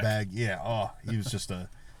a dirt Shrek. bag. Yeah. Oh, he was just a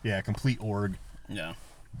complete org. Yeah.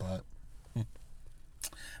 But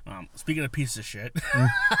speaking of piece of shit,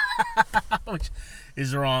 which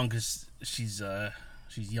is wrong because she's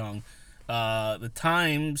young. The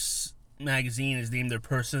Times magazine has named their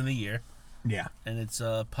Person of the Year. yeah, And it's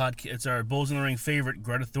it's our Bulls in the Ring favorite,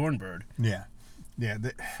 Greta Thunberg. yeah.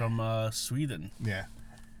 From Sweden. Yeah.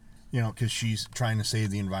 You know, because she's trying to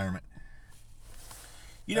save the environment.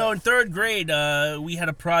 You know, in third grade, we had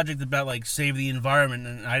a project about, like, save the environment,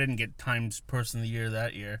 and I didn't get Times Person of the Year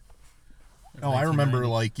that year. Oh, I remember,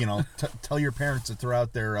 like, you know, tell your parents to throw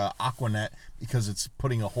out their Aquanet because it's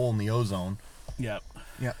putting a hole in the ozone. Yep.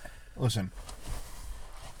 Yeah. Listen,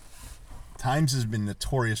 Times has been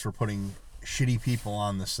notorious for putting shitty people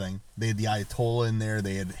on this thing. They had the Ayatollah in there.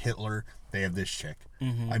 They had Hitler. They have this chick.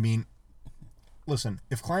 I mean, listen,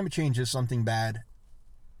 if climate change is something bad,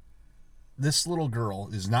 this little girl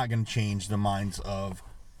is not going to change the minds of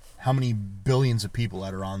how many billions of people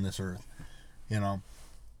that are on this earth, you know?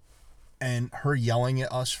 And her yelling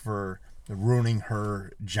at us for ruining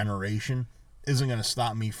her generation isn't going to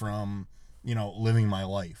stop me from, you know, living my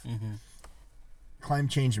life. Climate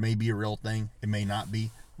change may be a real thing. It may not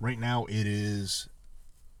be. Right now it is,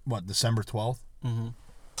 December 12th?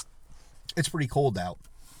 It's pretty cold out.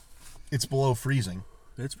 It's below freezing.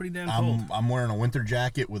 It's pretty damn cold. I'm wearing a winter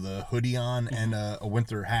jacket with a hoodie on and a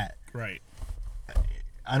winter hat. Right.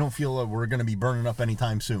 I don't feel that we're going to be burning up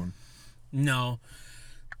anytime soon. No.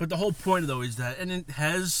 But the whole point, though, is that, and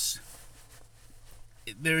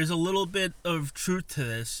there is a little bit of truth to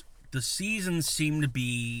this. The seasons seem to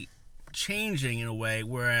be changing in a way,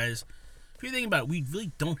 whereas if you think about it, we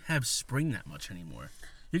really don't have spring that much anymore.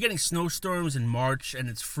 You're getting snowstorms in March, and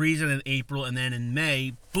it's freezing in April, and then in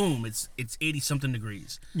May, boom, it's 80-something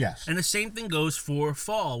degrees. Yes. And the same thing goes for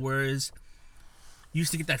fall, whereas you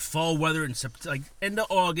used to get that fall weather in like end of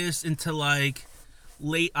August into like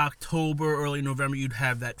late October, early November, you'd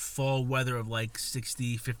have that fall weather of like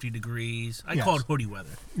 60, 50 degrees. I call it hoodie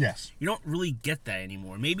weather. Yes. You don't really get that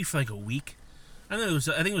anymore. Maybe for like a week. I think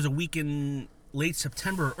it was a week in late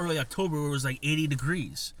September or early October where it was like 80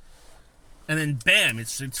 degrees. And then bam,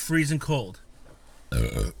 it's freezing cold.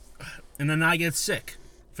 And then I get sick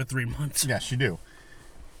for 3 months. Yes, you do.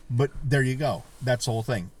 But there you go. That's the whole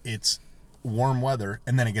thing. It's warm weather,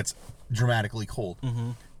 and then it gets dramatically cold.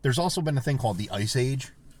 There's also been a thing called the Ice Age.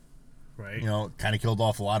 Right. You know, kind of killed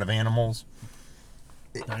off a lot of animals.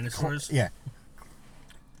 Dinosaurs? Yeah.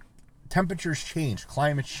 Temperatures change.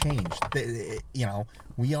 Climate's changed. You know,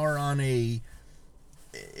 we are on a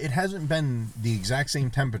it hasn't been the exact same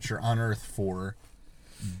temperature on Earth for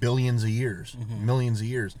billions of years, millions of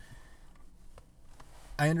years.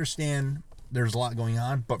 I understand there's a lot going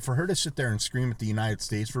on, but for her to sit there and scream at the United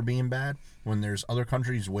States for being bad when there's other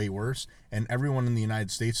countries way worse, and everyone in the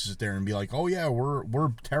United States to sit there and be like, "Oh yeah,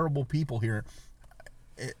 we're terrible people here,"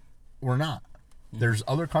 we're not. There's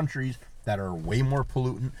other countries that are way more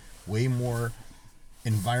pollutant, way more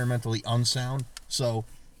environmentally unsound. So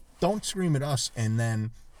don't scream at us and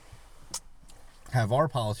then have our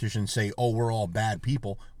politicians say, "Oh, we're all bad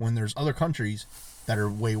people," when there's other countries that are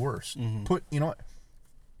way worse. You know what?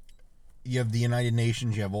 You have the United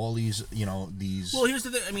Nations, you have all these, these... Well, here's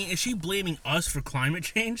the thing. I mean, is she blaming us for climate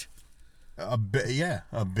change? A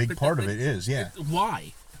big part of it is, yeah.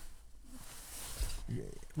 Why?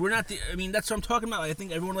 We're not I mean, that's what I'm talking about. I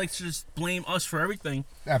think everyone likes to just blame us for everything.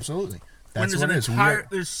 Absolutely. That's when what it is.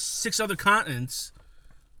 There's 6 other continents.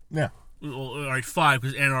 Yeah. Well, all right, 5,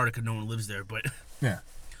 because Antarctica, no one lives there, but... Yeah.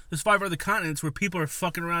 There's 5 other continents where people are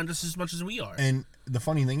fucking around just as much as we are. And the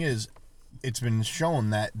funny thing is, it's been shown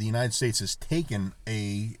that the United States has taken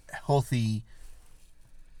a healthy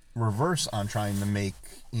reverse on trying to make,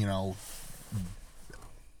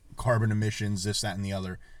 carbon emissions, this, that, and the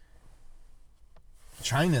other.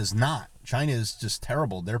 China's not. China is just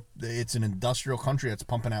terrible. It's an industrial country that's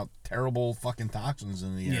pumping out terrible fucking toxins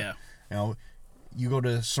in the air. Yeah. You go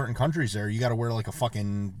to certain countries there, you got to wear like a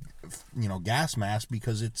fucking, gas mask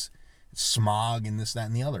because it's smog and this, that,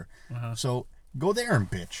 and the other. So go there and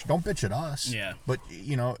bitch. Don't bitch at us. Yeah. But,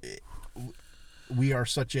 we are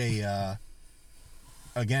such a,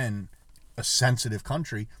 again, a sensitive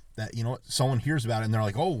country that, someone hears about it and they're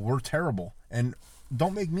like, "Oh, we're terrible." And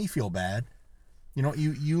don't make me feel bad.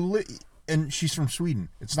 And she's from Sweden.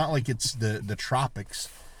 It's not like it's the tropics.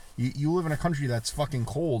 You live in a country that's fucking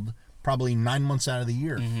cold probably 9 months out of the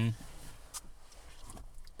year.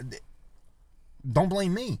 Don't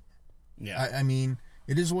blame me. Yeah. I mean,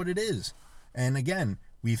 it is what it is. And again,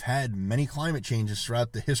 we've had many climate changes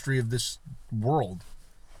throughout the history of this world.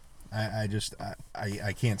 I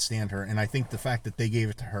can't stand her. And I think the fact that they gave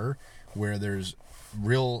it to her, where there's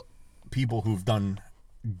real people who've done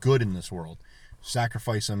good in this world,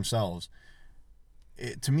 sacrifice themselves,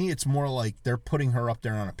 to me it's more like they're putting her up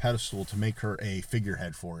there on a pedestal to make her a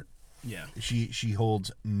figurehead for it. Yeah. She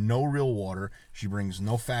holds no real water. She brings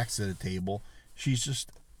no facts to the table. She's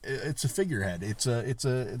just, it's a figurehead. It's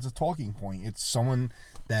a talking point. It's someone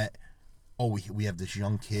that, "Oh, we have this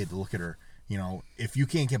young kid. Look at her. If you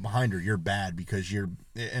can't get behind her, you're bad because you're..."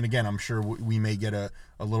 And again, I'm sure we may get a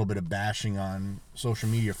little bit of bashing on social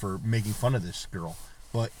media for making fun of this girl,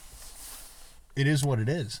 but it is what it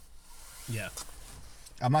is. Yeah.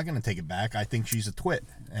 I'm not going to take it back. I think she's a twit,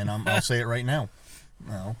 and I'll say it right now.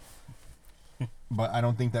 But I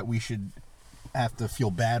don't think that we should have to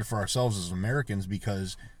feel bad for ourselves as Americans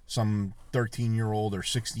because some 13-year-old or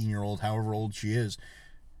 16-year-old, however old she is,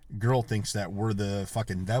 girl thinks that we're the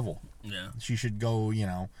fucking devil. Yeah. She should go,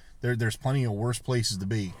 there's plenty of worse places to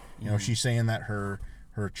be. She's saying that her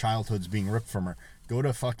childhood's being ripped from her. Go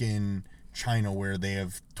to fucking China where they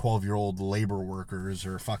have 12-year-old labor workers,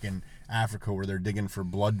 or fucking Africa where they're digging for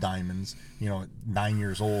blood diamonds, 9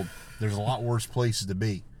 years old. There's a lot worse places to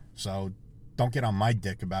be. So don't get on my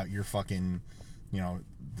dick about your fucking,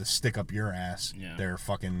 the stick up your ass. Yeah. There,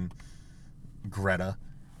 fucking Greta.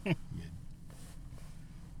 You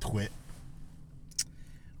twit.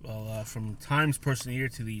 Well, from Times Person of the Year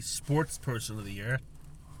to the Sports Person of the Year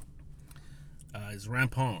is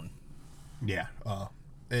Rampone. Yeah.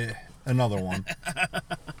 Another one.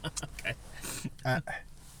 Okay.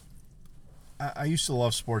 I used to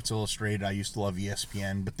love Sports Illustrated. I used to love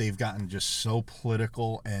ESPN, but they've gotten just so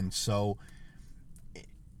political and so...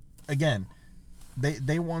 Again,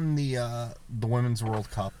 they won the Women's World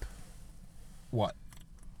Cup, what,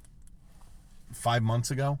 5 months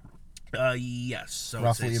ago? Yes. So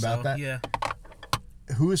roughly about that? Yeah.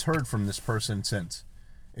 Who has heard from this person since?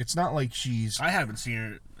 It's not like she's... I haven't seen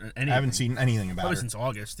her anything. I haven't seen anything about Probably her. since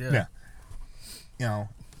August, yeah. Yeah.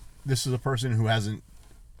 This is a person who hasn't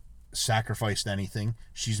sacrificed anything.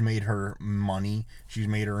 She's made her money. She's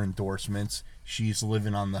made her endorsements. She's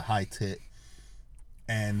living on the high tit.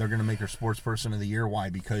 And they're going to make her Sports Person of the Year. Why?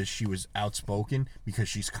 Because she was outspoken? Because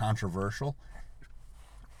she's controversial?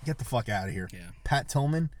 Get the fuck out of here. Yeah. Pat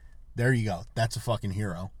Tillman, there you go. That's a fucking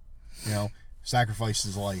hero. Sacrificed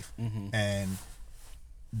his life. And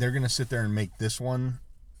they're going to sit there and make this one,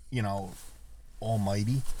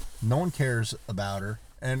 almighty. No one cares about her.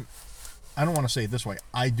 And I don't want to say it this way.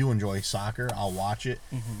 I do enjoy soccer. I'll watch it.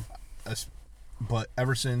 But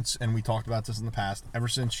ever since, and we talked about this in the past, ever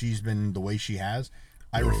since she's been the way she has,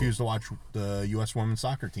 I refuse to watch the U.S. women's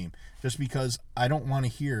soccer team just because I don't want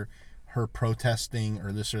to hear her protesting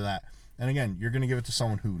or this or that. And again, you're going to give it to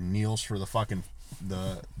someone who kneels for the fucking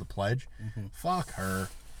the pledge. Fuck her.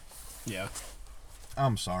 Yeah.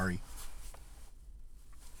 I'm sorry.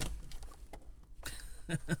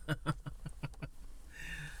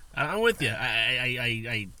 I'm with you.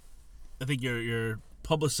 I think you're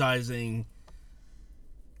publicizing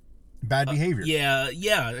Bad behavior. Yeah.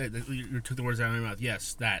 You took the words out of my mouth.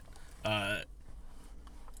 Yes, that.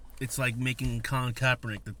 It's like making Colin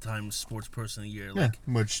Kaepernick the Times Sports Person of the Year. Like,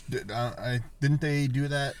 yeah, which didn't they do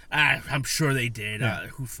that? I'm sure they did. Yeah.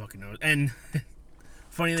 Who fucking knows? And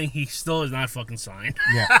funny thing, he still is not fucking signed.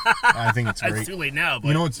 Yeah, I think it's great. It's too late now. But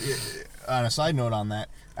you know, on a side note on that,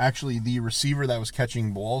 actually, the receiver that was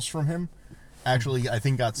catching balls from him, actually, I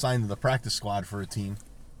think got signed to the practice squad for a team.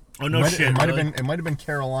 Oh no shit! It might have been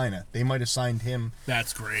Carolina. They might have signed him.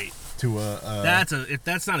 That's great. To if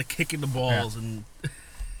that's not a kick in the balls, yeah. And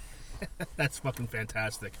that's fucking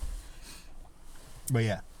fantastic. But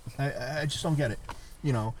yeah, I just don't get it.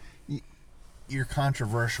 You know, you're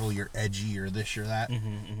controversial, you're edgy, you're this, you're that.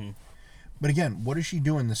 But again, what is she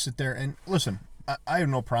doing to sit there and listen? I have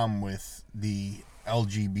no problem with the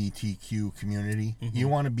LGBTQ community. You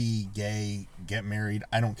want to be gay, get married,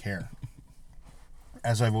 I don't care.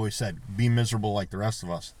 As I've always said, be miserable like the rest of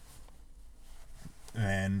us.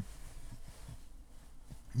 And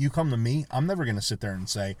you come to me, I'm never going to sit there and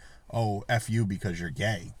say, oh, F you because you're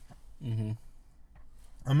gay. I'm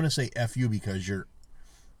going to say F you because you're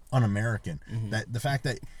un-American. That the fact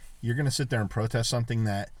that you're going to sit there and protest something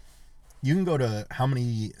that you can go to how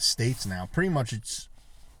many states now? Pretty much it's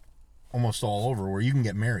almost all over where you can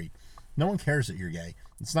get married. No one cares that you're gay.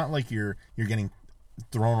 It's not like you're getting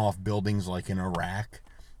thrown off buildings like in Iraq,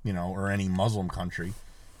 you know, or any Muslim country.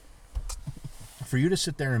 For you to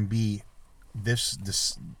sit there and be this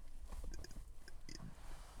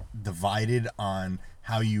divided on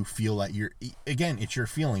how you feel that you're, again, it's your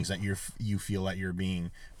feelings that you feel that you're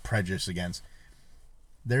being prejudiced against.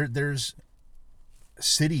 There's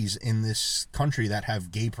cities in this country that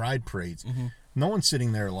have gay pride parades. No one's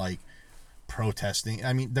sitting there like protesting.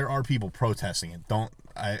 I mean, there are people protesting it.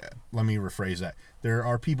 Let me rephrase that. There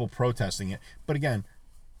are people protesting it, but again,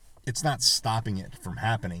 it's not stopping it from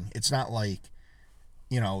happening. It's not like,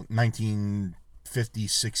 you know, 1950s,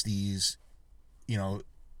 60s, you know,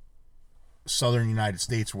 southern United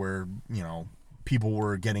States where, you know, people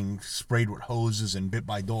were getting sprayed with hoses and bit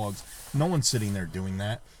by dogs. No one's sitting there doing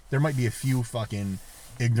that. There might be a few fucking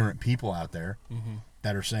ignorant people out there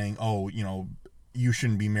that are saying, oh, you know, you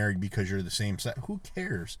shouldn't be married because you're the same sex. Who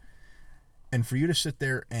cares? And for you to sit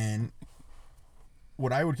there and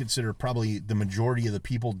what I would consider probably the majority of the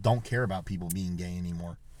people don't care about people being gay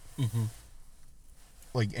anymore.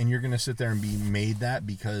 Like, and you're going to sit there and be made that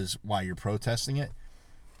because why you're protesting it?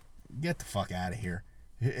 Get the fuck out of here.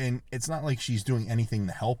 And it's not like she's doing anything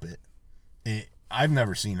to help it. I've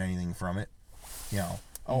never seen anything from it. You know,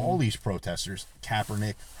 all these protesters,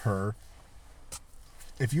 Kaepernick, her.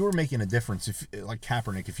 If you were making a difference, like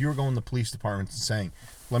Kaepernick, if you were going to the police department and saying,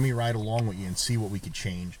 let me ride along with you and see what we could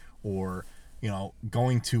change, or, you know,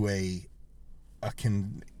 going to a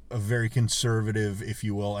very conservative, if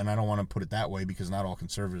you will, and I don't want to put it that way because not all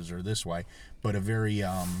conservatives are this way, but a very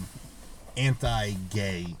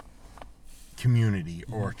anti-gay community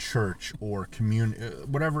or church or community,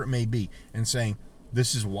 whatever it may be, and saying,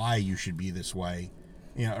 this is why you should be this way,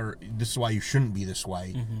 you know, or this is why you shouldn't be this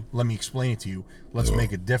way. Let me explain it to you. Let's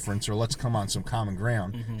make a difference, or let's come on some common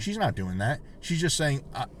ground. She's not doing that. She's just saying,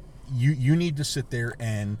 you need to sit there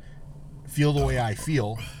and feel the way I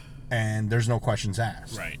feel, and there's no questions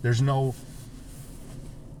asked. Right. There's no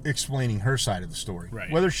explaining her side of the story.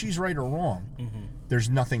 Right. Whether she's right or wrong, there's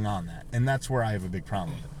nothing on that. And that's where I have a big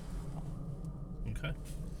problem with it. Okay.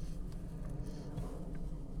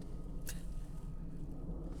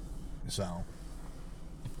 So,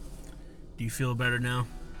 Do you feel better now?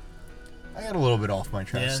 I got a little bit off my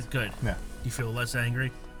chest. Yeah, good. Yeah. Do you feel less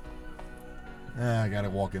angry? I got to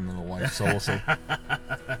walk into the light, so we'll see.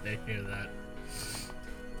 I hear that.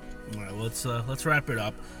 All right, let's wrap it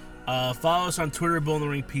up. Follow us on Twitter, Bull in the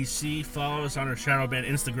Ring PC. Follow us on our shadow band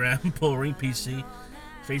Instagram, Bull Ring PC.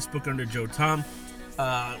 Facebook under Joe Tom.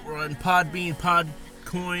 We're on Podbean,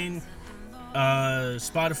 Podcoin,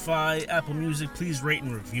 Spotify, Apple Music. Please rate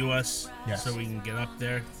and review us so we can get up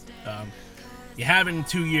there. You haven't in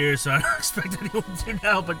 2 years, so I don't expect anyone to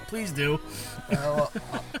now, but please do.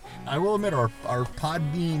 I will admit, our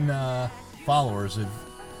Podbean followers,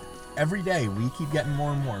 every day we keep getting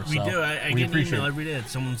more and more. We so do. I get an email every day.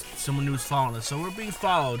 Someone new is following us, so we're being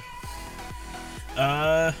followed.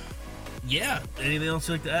 Yeah. Anything else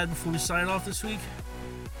you'd like to add before we sign off this week?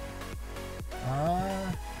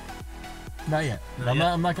 Not yet. I'm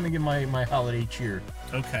not going to give my holiday cheer.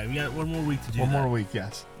 Okay, we got one more week to do One that. more week,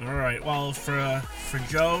 yes. All right. Well, for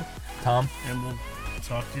Joe, Tom, and we'll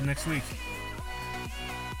talk to you next week.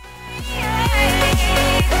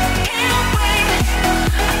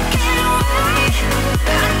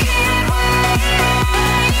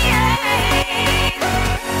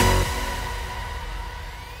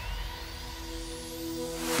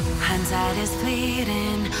 Hindsight is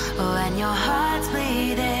fleeting when your heart's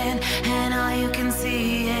bleeding and all you can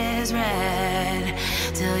see is red,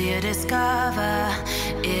 till you discover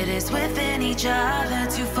it is within each other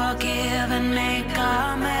to forgive and make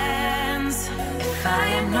amends. If I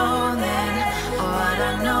had known then what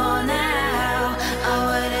I know now, I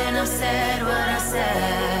wouldn't have said what I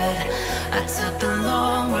said. I took the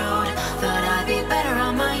long road, thought I'd be better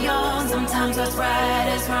on my own. Sometimes what's right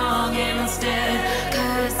is wrong instead,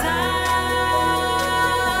 'cause I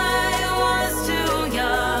was too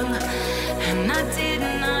young and I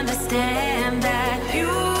didn't understand that you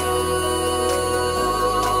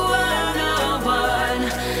were the one,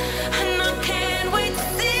 and I can't wait to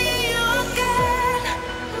see you again.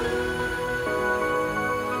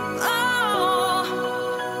 Oh,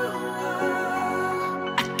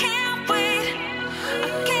 I can't wait,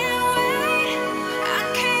 I can't wait, I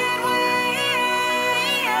can't wait,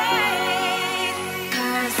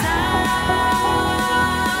 'cause I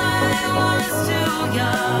was too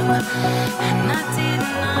young and I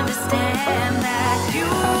didn't understand that you